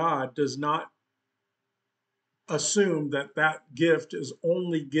from God does not assume that that gift is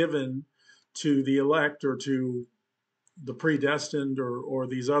only given to the elect or to the predestined or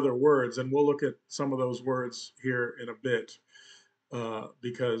these other words. And we'll look at some of those words here in a bit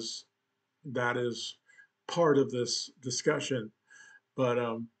because that is part of this discussion. But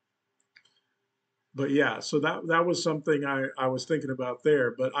but yeah, so that was something I was thinking about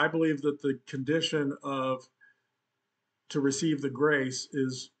there. But I believe that the condition of to receive the grace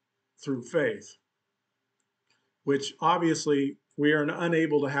is through faith, which obviously we are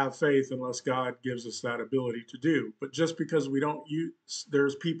unable to have faith unless God gives us that ability to do. But just because we don't use,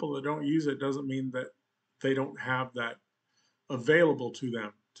 there's people that don't use it doesn't mean that they don't have that available to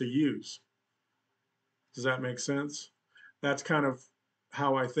them to use. Does that make sense? That's kind of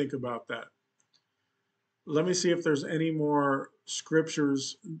how I think about that. Let me see if there's any more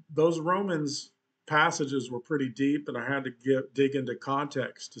scriptures. Those Romans passages were pretty deep, and I had to dig into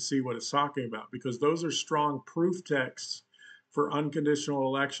context to see what it's talking about because those are strong proof texts for unconditional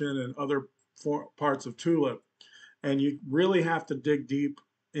election and other parts of TULIP. And you really have to dig deep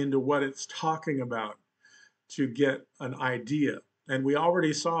into what it's talking about to get an idea. And we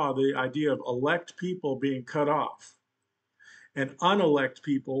already saw the idea of elect people being cut off and unelect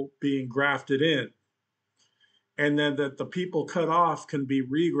people being grafted in, and then that the people cut off can be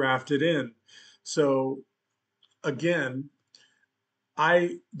regrafted in. So again,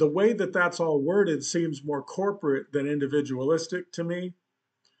 the way that that's all worded seems more corporate than individualistic to me.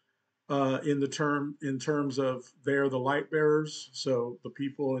 In terms of they're the light bearers, so the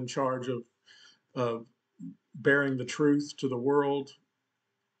people in charge of bearing the truth to the world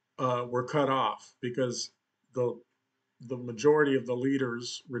were cut off because the the majority of the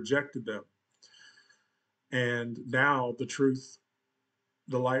leaders rejected them, and now the truth,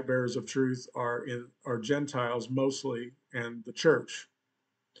 the light bearers of truth are Gentiles mostly, and the church.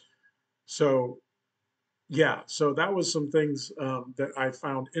 So yeah, so that was some things that I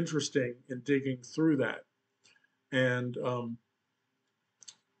found interesting in digging through that, and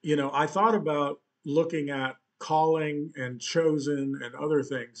I thought about looking at calling and chosen and other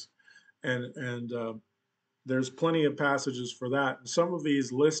things, and there's plenty of passages for that. And some of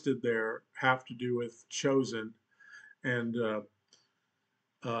these listed there have to do with chosen, and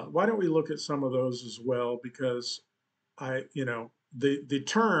why don't we look at some of those as well? Because the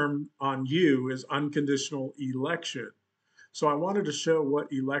term on you is unconditional election. So I wanted to show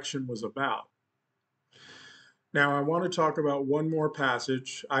what election was about. Now I want to talk about one more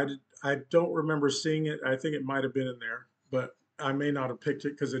passage. I don't remember seeing it. I think it might have been in there, but I may not have picked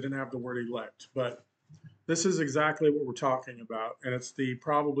it because it didn't have the word elect. But this is exactly what we're talking about, and it's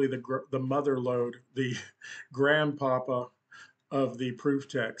probably the mother lode, the grandpapa of the proof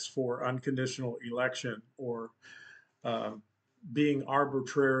text for unconditional election, or um, being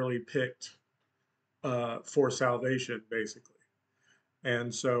arbitrarily picked for salvation, basically.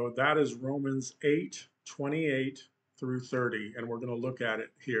 And so that is Romans 8:28 through 30. And we're going to look at it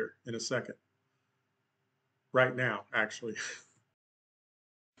here in a second, right now, actually.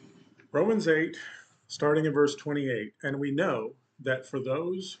 Romans 8, starting in verse 28. And we know that for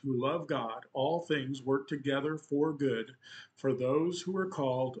those who love God, all things work together for good, for those who are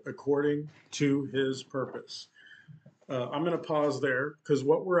called according to his purpose. I'm going to pause there because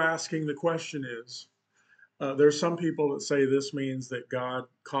what we're asking the question is, there's some people that say this means that God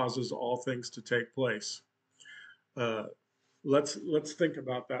causes all things to take place. Uh, let's think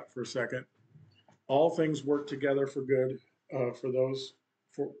about that for a second. All things work together for good for those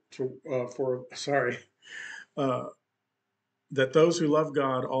for sorry uh, that those who love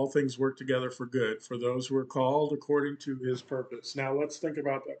God, all things work together for good for those who are called according to his purpose. Now let's think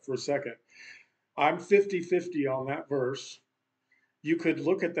about that for a second. I'm 50-50 on that verse. You could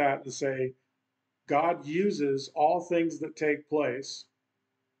look at that and say, God uses all things that take place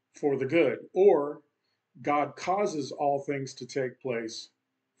for the good, or God causes all things to take place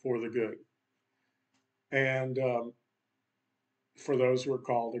for the good. And for those who are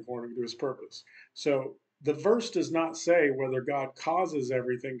called according to his purpose. So the verse does not say whether God causes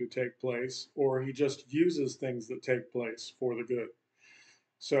everything to take place or he just uses things that take place for the good.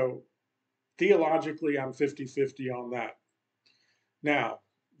 So theologically, I'm 50-50 on that. Now,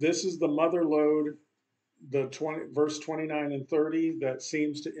 this is the mother lode, verse 29 and 30, that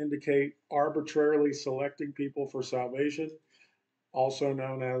seems to indicate arbitrarily selecting people for salvation, also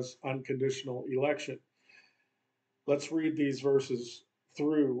known as unconditional election. Let's read these verses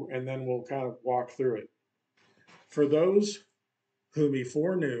through and then we'll kind of walk through it. For those whom he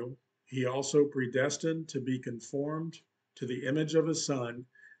foreknew, he also predestined to be conformed to the image of his Son,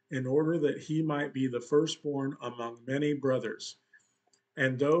 in order that he might be the firstborn among many brothers.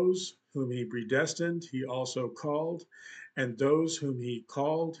 And those whom he predestined, he also called. And those whom he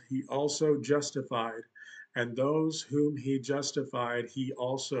called, he also justified. And those whom he justified, he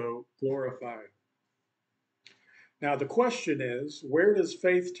also glorified. Now, the question is, where does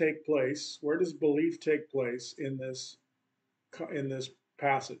faith take place? Where does belief take place in this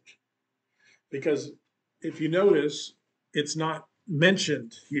passage? Because if you notice, it's not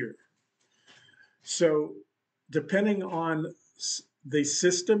mentioned here. So, depending on the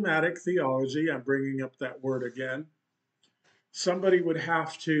systematic theology, I'm bringing up that word again, somebody would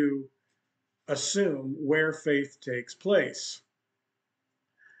have to assume where faith takes place.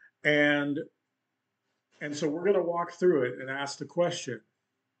 And so we're going to walk through it and ask the question,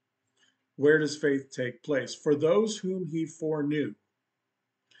 where does faith take place? For those whom he foreknew.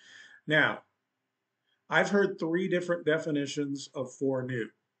 Now, I've heard three different definitions of foreknew.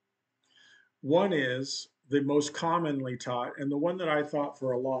 One is the most commonly taught, and the one that I thought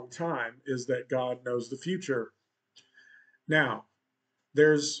for a long time is that God knows the future. Now,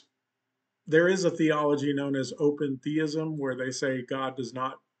 there's there is a theology known as open theism where they say God does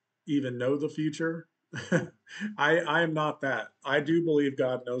not even know the future. I am not that. I do believe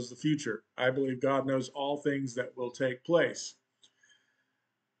God knows the future. I believe God knows all things that will take place.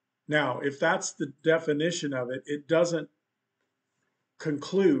 Now, if that's the definition of it, it doesn't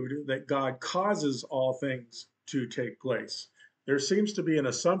conclude that God causes all things to take place. There seems to be an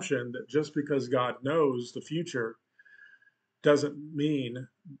assumption that just because God knows the future doesn't mean,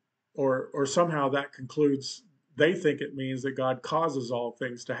 or somehow that concludes, they think it means that God causes all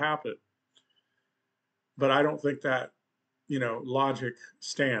things to happen. But I don't think that, logic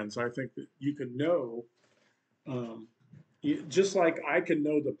stands. I think that you can know, um, just like I can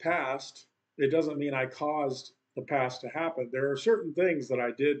know the past, it doesn't mean I caused the past to happen. There are certain things that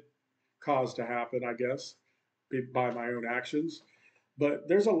I did cause to happen, I guess, by my own actions. But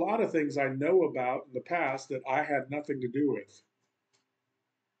there's a lot of things I know about in the past that I had nothing to do with.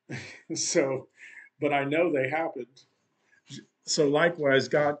 So, but I know they happened. So likewise,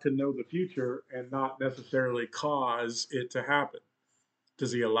 God can know the future and not necessarily cause it to happen.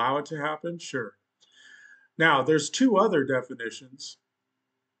 Does he allow it to happen? Sure. Now, there's two other definitions.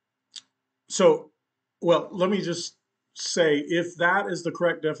 So, well, let me just say if that is the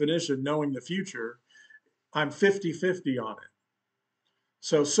correct definition, knowing the future, I'm 50-50 on it.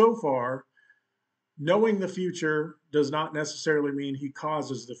 So far, knowing the future does not necessarily mean he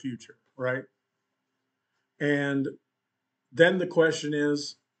causes the future, right? And then the question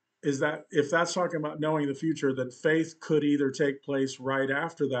is that if that's talking about knowing the future, then faith could either take place right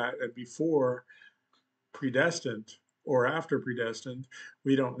after that and before predestined or after predestined.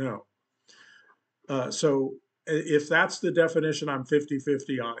 We don't know. So if that's the definition, I'm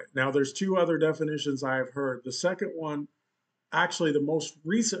 50-50 on it. Now, there's two other definitions I have heard. The second one, actually, the most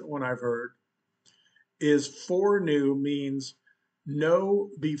recent one I've heard is foreknew means know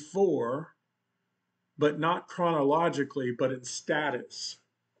before, but not chronologically, but in status.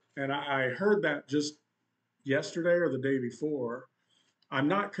 And I heard that just yesterday or the day before. I'm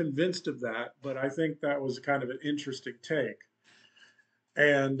not convinced of that, but I think that was kind of an interesting take.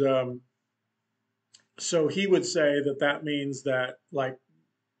 And so he would say that that means that, like,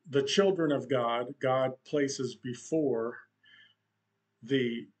 the children of God, God places before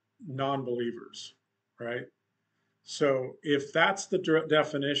the non believers, right? So if that's the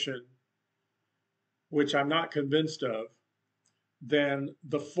definition, which I'm not convinced of, then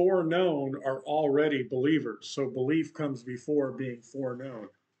the foreknown are already believers. So belief comes before being foreknown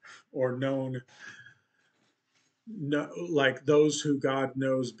or known, no, like those who God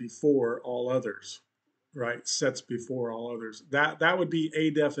knows before all others, right? Sets before all others. That would be a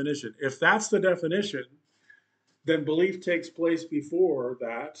definition. If that's the definition, then belief takes place before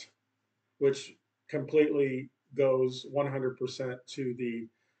that, which completely goes 100% to the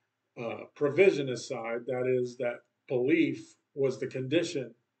provisionist side. That is, that belief was the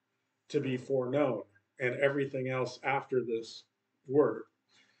condition to be foreknown, and everything else after this word.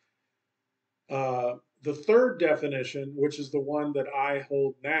 The third definition, which is the one that I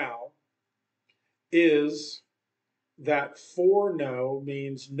hold now, is that foreknow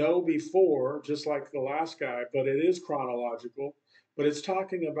means know before, just like the last guy, but it is chronological. But it's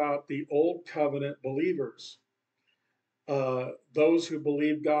talking about the old covenant believers, those who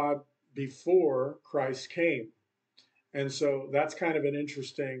believed God before Christ came. And so that's kind of an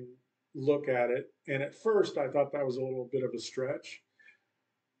interesting look at it. And at first, I thought that was a little bit of a stretch.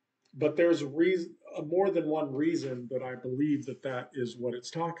 But there's more than one reason that I believe that that is what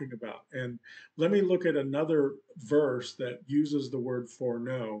it's talking about. And let me look at another verse that uses the word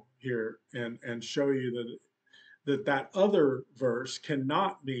foreknow here and show you that that other verse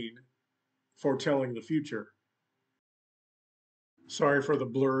cannot mean foretelling the future. Sorry for the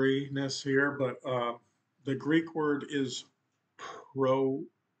blurriness here, but the Greek word is pro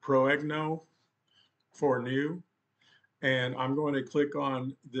proegno, for new. And I'm going to click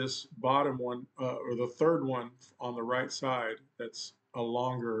on this bottom one, or the third one on the right side. That's a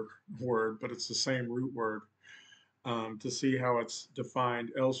longer word, but it's the same root word, to see how it's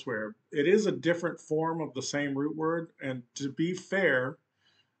defined elsewhere. It is a different form of the same root word. And to be fair,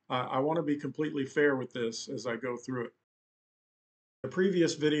 I want to be completely fair with this as I go through it. The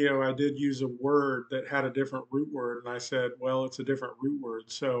previous video, I did use a word that had a different root word, and I said, well, it's a different root word.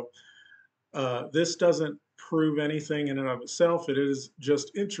 So this doesn't prove anything in and of itself. It is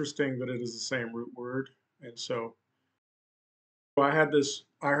just interesting that it is the same root word. And so I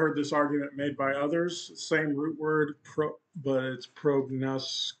heard this argument made by others, same root word, but it's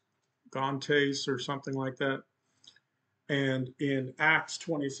prognosgantes or something like that. And in Acts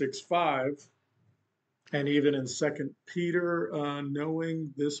 26:5, and even in 2 Peter,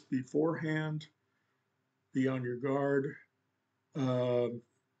 knowing this beforehand, be on your guard. Um,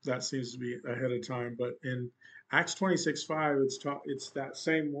 that seems to be ahead of time. But in Acts 26:5, it's that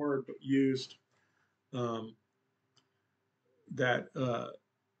same word, but used, um, that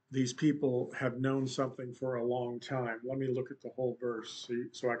these people have known something for a long time. Let me look at the whole verse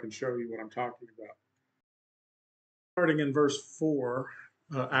so I can show you what I'm talking about. Starting in verse 4,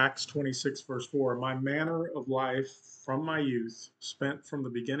 Acts 26, verse 4, my manner of life from my youth, spent from the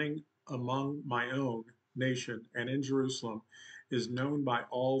beginning among my own nation and in Jerusalem, is known by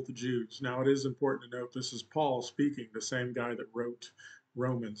all the Jews. Now, it is important to note this is Paul speaking, the same guy that wrote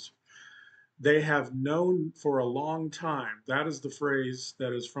Romans. They have known for a long time. That is the phrase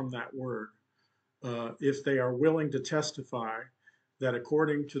that is from that word. If they are willing to testify that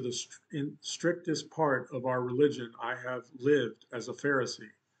according to the strictest part of our religion, I have lived as a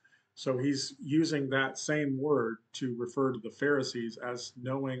Pharisee. So he's using that same word to refer to the Pharisees as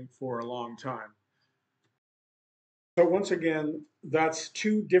knowing for a long time. So once again, that's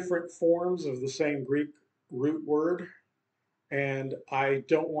two different forms of the same Greek root word. And I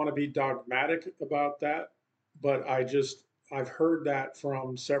don't want to be dogmatic about that, but I've heard that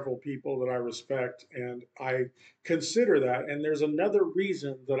from several people that I respect, and I consider that. And there's another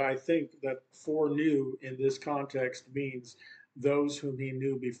reason that I think that foreknew in this context means those whom he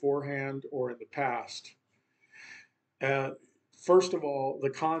knew beforehand or in the past. Uh, First of all, the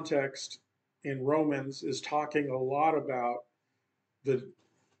context in Romans is talking a lot about the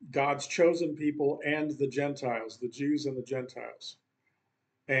God's chosen people and the Gentiles, the Jews and the Gentiles,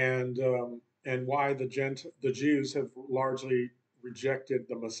 and why the Jews have largely rejected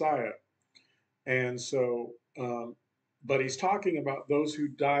the Messiah. And so, but he's talking about those who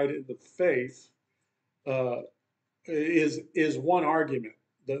died in the faith. Uh, is one argument.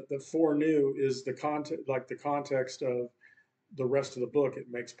 The foreknew is the context, like the context of the rest of the book.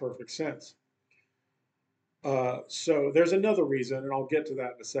 It makes perfect sense. So there's another reason, and I'll get to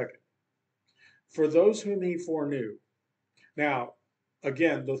that in a second. For those whom he foreknew. Now,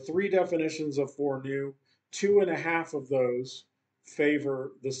 again, the three definitions of foreknew, two and a half of those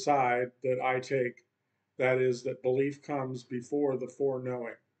favor the side that I take. That is, that belief comes before the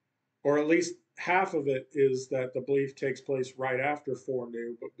foreknowing. Or at least half of it is that the belief takes place right after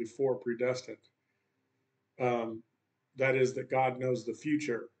foreknew, but before predestined. Um, that is, that God knows the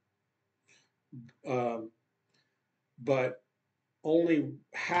future. Um, but only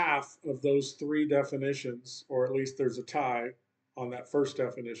half of those three definitions, or at least there's a tie on that first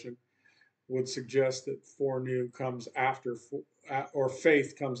definition, would suggest that foreknew comes after, or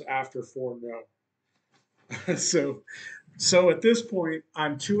faith comes after foreknow. so, so at this point,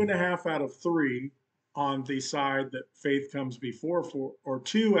 I'm 2.5 out of 3 on the side that faith comes before four, or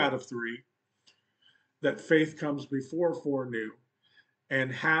 2 out of 3 that faith comes before foreknew,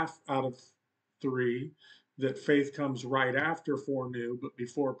 and half out of 3 that faith comes right after foreknew but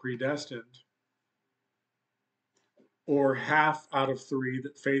before predestined, or half out of 3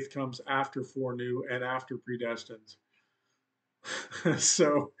 that faith comes after foreknew and after predestined.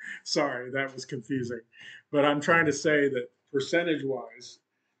 So sorry, that was confusing. But I'm trying to say that percentage wise,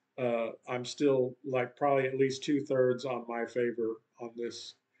 I'm still like probably at least 2/3 on my favor on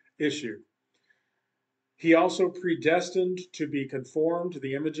this issue. He also predestined to be conformed to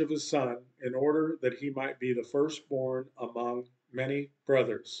the image of his son in order that he might be the firstborn among many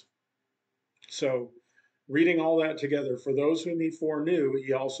brothers. So, reading all that together, for those whom he foreknew,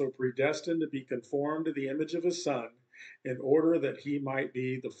 he also predestined to be conformed to the image of his son in order that he might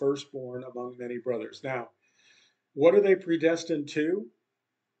be the firstborn among many brothers. Now, what are they predestined to?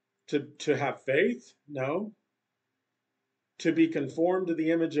 To have faith? No. To be conformed to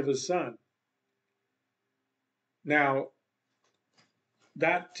the image of his son. Now,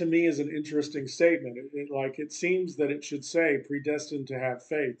 that to me is an interesting statement. It seems that it should say predestined to have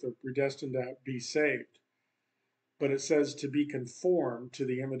faith or predestined to be saved, but it says to be conformed to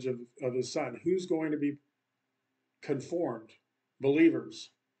the image of his son. Who's going to be conformed?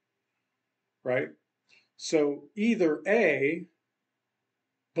 Believers, right? So either A,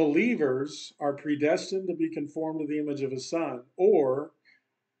 believers are predestined to be conformed to the image of his son, or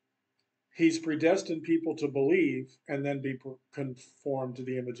he's predestined people to believe and then be conformed to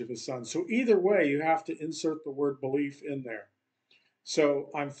the image of his son. So either way, you have to insert the word belief in there. So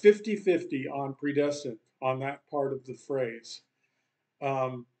I'm 50-50 on predestined on that part of the phrase.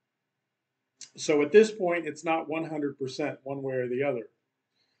 Um, so at this point, it's not 100% one way or the other.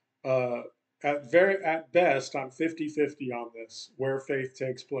 Uh, at best, I'm 50-50 on this, where faith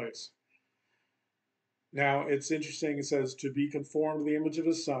takes place. Now it's interesting. It says to be conformed to the image of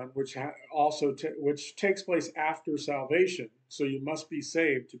his son, which which takes place after salvation. So you must be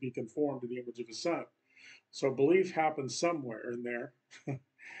saved to be conformed to the image of his son. So belief happens somewhere in there.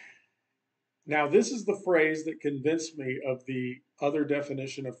 Now this is the phrase that convinced me of the other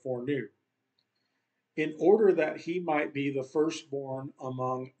definition of foreknew. In order that he might be the firstborn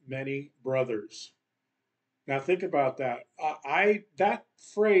among many brothers. Now think about that. That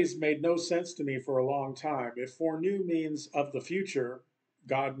phrase made no sense to me for a long time. If foreknew means of the future,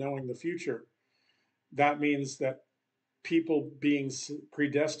 God knowing the future, that means that people being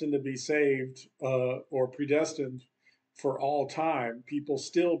predestined to be saved or predestined for all time, people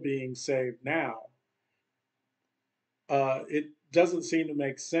still being saved now. It doesn't seem to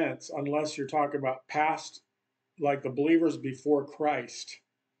make sense unless you're talking about past, like the believers before Christ.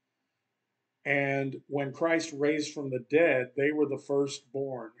 And when Christ raised from the dead, they were the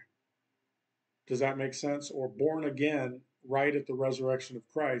firstborn. Does that make sense? Or born again right at the resurrection of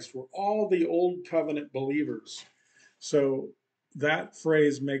Christ. We're all the old covenant believers. So that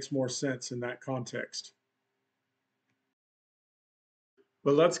phrase makes more sense in that context.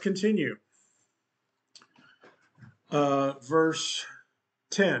 But let's continue. Verse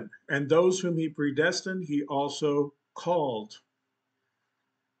 10 and those whom he predestined, he also called.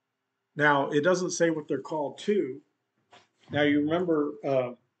 Now, it doesn't say what they're called to. Now, you remember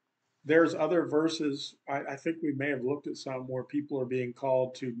there's other verses, I think we may have looked at some where people are being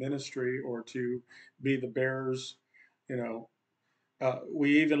called to ministry or to be the bearers. You know,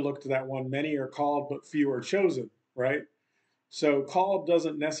 we even looked at that one, many are called, but few are chosen, right? So called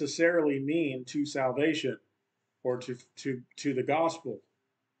doesn't necessarily mean to salvation or to the gospel,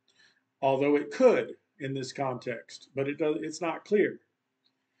 although it could in this context, but it's not clear.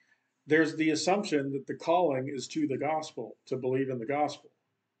 There's the assumption that the calling is to the gospel, to believe in the gospel.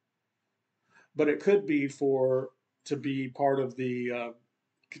 But it could be to be part of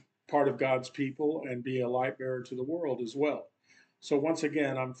God's people and be a light bearer to the world as well. So once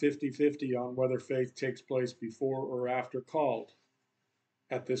again, I'm 50-50 on whether faith takes place before or after called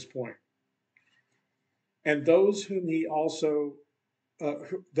at this point. And those whom he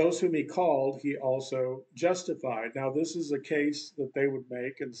called, he also justified. Now this is a case that they would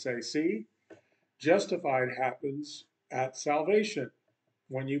make and say, see, justified happens at salvation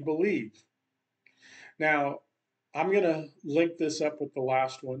when you believe. Now, I'm going to link this up with the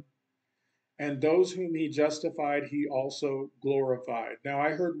last one. And those whom he justified, he also glorified. Now,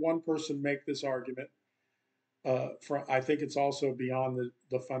 I heard one person make this argument. I think it's also beyond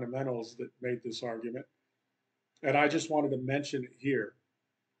the fundamentals that made this argument. And I just wanted to mention it here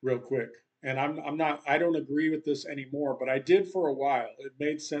real quick. And I don't agree with this anymore, but I did for a while. It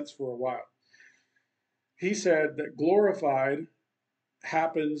made sense for a while. He said that glorified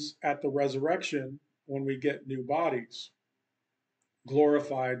happens at the resurrection when we get new bodies,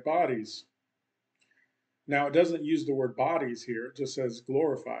 glorified bodies. Now, it doesn't use the word bodies here, it just says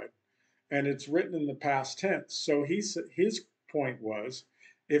glorified. And it's written in the past tense. So his point was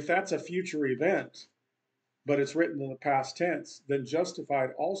if that's a future event, but it's written in the past tense, then justified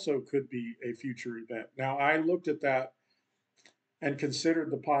also could be a future event. Now, I looked at that and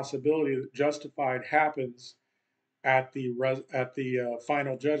considered the possibility that justified happens at the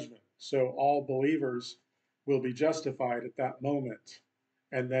final judgment. So all believers will be justified at that moment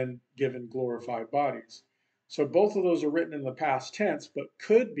and then given glorified bodies. So both of those are written in the past tense, but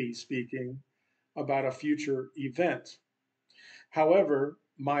could be speaking about a future event. However,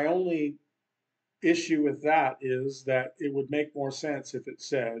 my only issue with that is that it would make more sense if it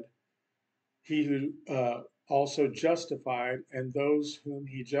said, he who also justified and those whom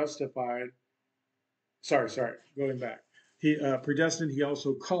he justified, sorry, going back. He predestined, he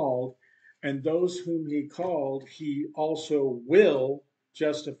also called, and those whom he called, he also will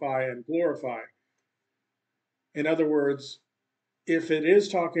justify and glorify. In other words, if it is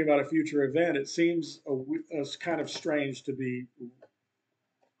talking about a future event, it seems kind of strange to be,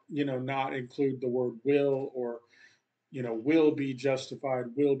 not include the word will, or, will be justified,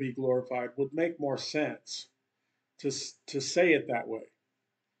 will be glorified. Would make more sense to, to say it that way.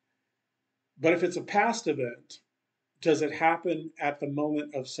 But if it's a past event, does it happen at the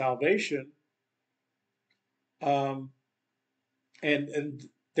moment of salvation? Um, and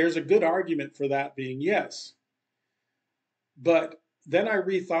there's a good argument for that being yes. But then I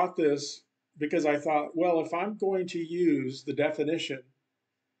rethought this because I thought, well, if I'm going to use the definition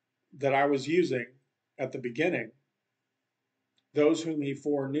that I was using at the beginning, those whom he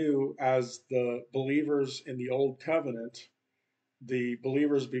foreknew as the believers in the old covenant, the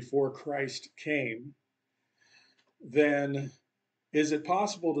believers before Christ came, then is it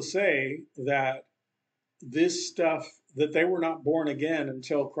possible to say that this stuff, that they were not born again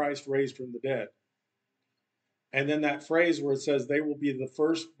until Christ raised from the dead? And then that phrase where it says they will be the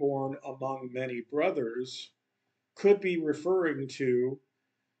firstborn among many brothers could be referring to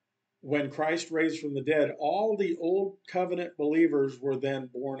when Christ raised from the dead, all the old covenant believers were then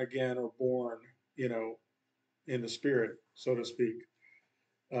born again, or born, in the spirit, so to speak.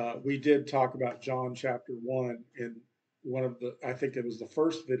 We did talk about John chapter 1 in one of the, I think it was the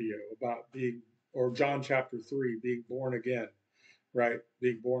first video about being, or John chapter 3, being born again, right?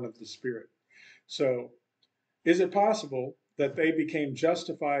 Being born of the Spirit. So, is it possible that they became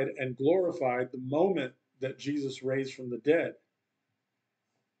justified and glorified the moment that Jesus raised from the dead?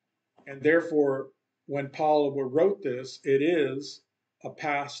 And therefore, when Paul wrote this, it is a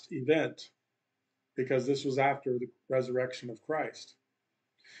past event because this was after the resurrection of Christ.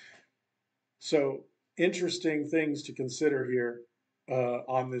 So, interesting things to consider here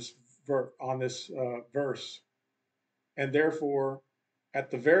on this verse. And therefore, at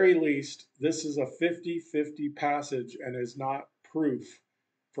the very least, this is a 50-50 passage and is not proof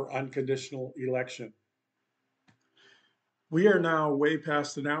for unconditional election. We are now way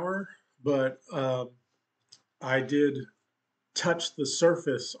past an hour, but I did touch the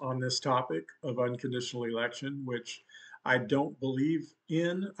surface on this topic of unconditional election, which I don't believe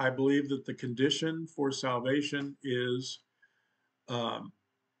in. I believe that the condition for salvation is,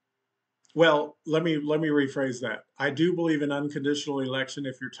 well, let me rephrase that. I do believe in unconditional election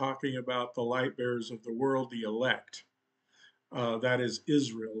if you're talking about the light bearers of the world, the elect. That is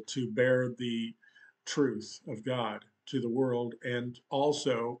Israel, to bear the truth of God to the world. And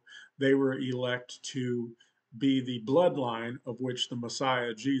also, they were elect to be the bloodline of which the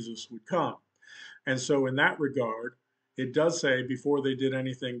Messiah, Jesus, would come. And so, in that regard, it does say before they did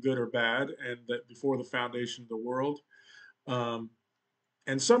anything good or bad, and that before the foundation of the world. Um,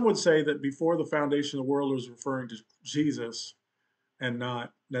 and some would say that before the foundation of the world was referring to Jesus and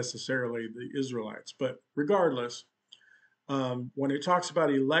not necessarily the Israelites. But regardless, when it talks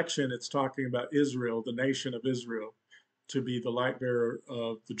about election, it's talking about Israel, the nation of Israel, to be the light bearer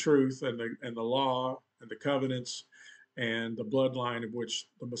of the truth and the law and the covenants and the bloodline of which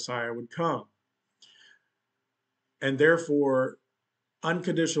the Messiah would come. And therefore,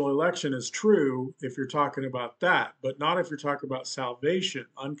 unconditional election is true if you're talking about that, but not if you're talking about salvation.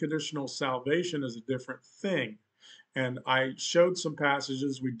 Unconditional salvation is a different thing. And I showed some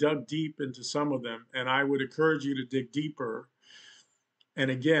passages, we dug deep into some of them, and I would encourage you to dig deeper.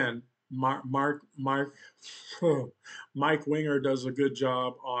 And again, Mike Winger does a good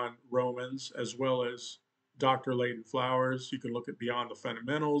job on Romans, as well as Dr. Leighton Flowers. You can look at Beyond the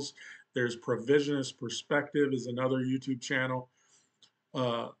Fundamentals. There's Provisionist Perspective is another YouTube channel.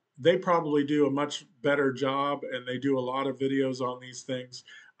 They probably do a much better job, and they do a lot of videos on these things.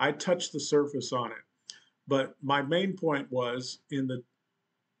 I touched the surface on it. But my main point was in the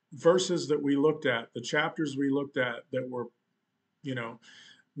verses that we looked at, the chapters we looked at that were,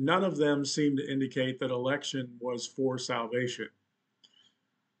 none of them seem to indicate that election was for salvation,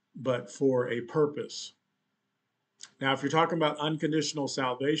 but for a purpose. Now, if you're talking about unconditional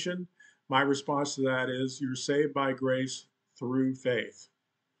salvation, my response to that is you're saved by grace through faith.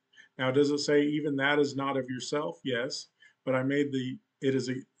 Now, does it say even that is not of yourself? Yes, but I made it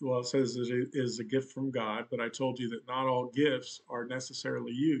says it is a gift from God, but I told you that not all gifts are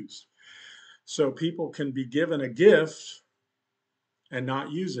necessarily used. So people can be given a gift and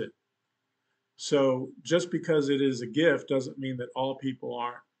not use it. So just because it is a gift doesn't mean that all people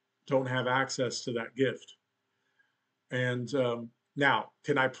don't have access to that gift. And now,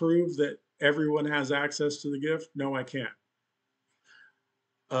 can I prove that everyone has access to the gift? No, I can't.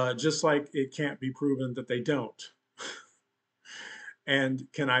 Just like it can't be proven that they don't. And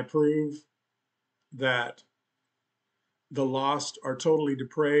can I prove that the lost are totally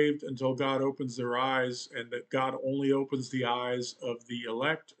depraved until God opens their eyes, and that God only opens the eyes of the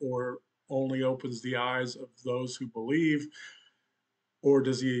elect, or only opens the eyes of those who believe, or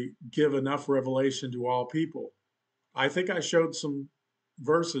does he give enough revelation to all people? I think I showed some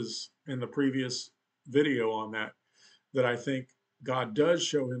verses in the previous video on that, that I think God does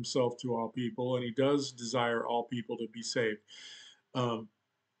show himself to all people, and he does desire all people to be saved. Um,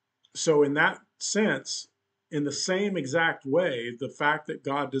 so in that sense, in the same exact way, the fact that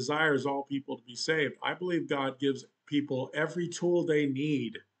God desires all people to be saved, I believe God gives people every tool they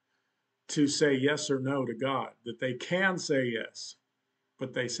need to say yes or no to God, that they can say yes,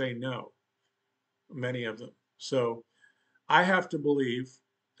 but they say no, many of them. So I have to believe,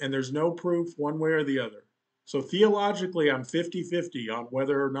 and there's no proof one way or the other. So theologically, I'm 50-50 on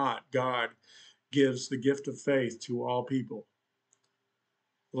whether or not God gives the gift of faith to all people.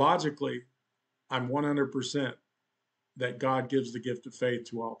 Logically, I'm 100% that God gives the gift of faith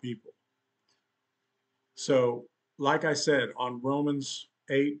to all people. So, like I said, on Romans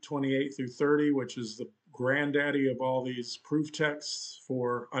 8:28 through 30, which is the granddaddy of all these proof texts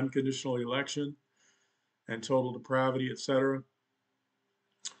for unconditional election and total depravity, etc.,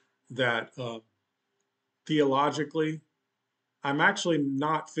 that theologically, I'm actually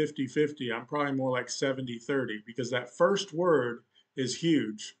not 50-50. I'm probably more like 70-30, because that first word is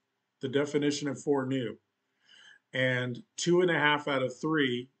huge, the definition of foreknew. And 2.5 out of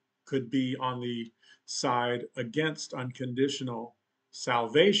 3 could be on the side against unconditional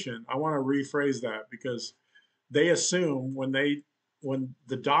salvation. I want to rephrase that, because they assume when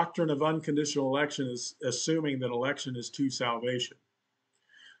the doctrine of unconditional election is assuming that election is to salvation.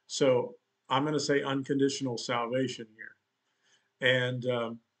 So I'm going to say unconditional salvation here. And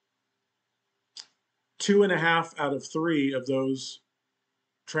 2.5 out of 3 of those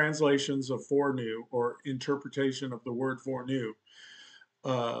translations of foreknew, or interpretation of the word foreknew,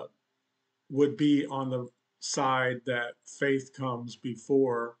 uh, would be on the side that faith comes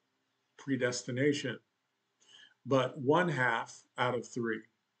before predestination, but 1/2 out of 3.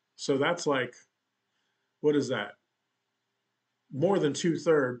 So that's like, what is that? More than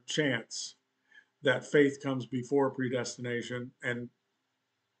 2/3 chance that faith comes before predestination, and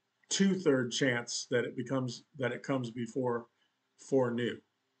 2/3 chance that it comes before foreknew.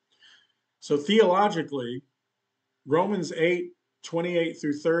 So theologically, Romans 8:28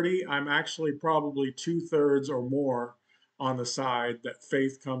 through 30, I'm actually probably 2/3 or more on the side that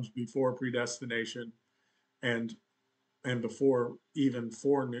faith comes before predestination, and before even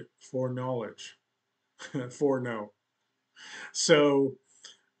foreknowledge, foreknow. So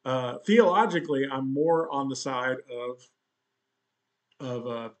theologically, I'm more on the side of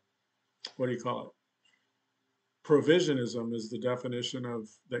what do you call it? Provisionism is the definition of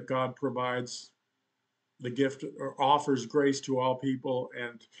that God provides the gift, or offers grace to all people,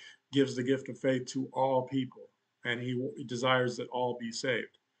 and gives the gift of faith to all people, and he desires that all be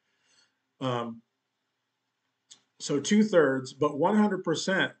saved. Um, so 2/3, but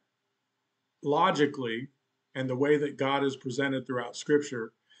 100% logically, and the way that God is presented throughout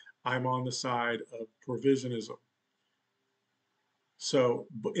Scripture, I'm on the side of provisionism. So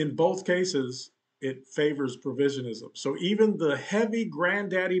in both cases, it favors provisionism. So even the heavy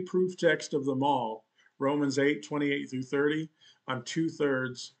granddaddy proof text of them all, Romans 8:28 through 30, I'm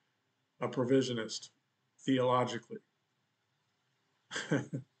 2/3 a provisionist theologically.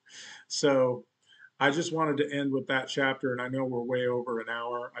 So I just wanted to end with that chapter, and I know we're way over an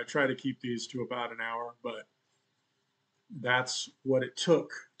hour. I try to keep these to about an hour, but that's what it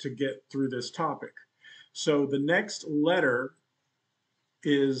took to get through this topic. So the next letter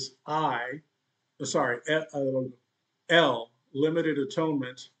is L, limited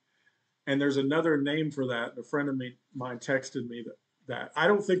atonement. And there's another name for that. A friend of mine texted me that I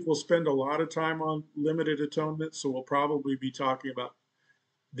don't think we'll spend a lot of time on limited atonement, so we'll probably be talking about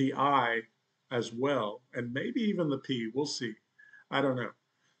the I as well, and maybe even the P. We'll see. I don't know.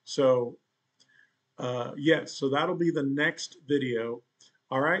 So yes, so that'll be the next video.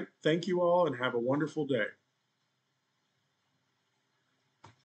 All right. Thank you all, and have a wonderful day.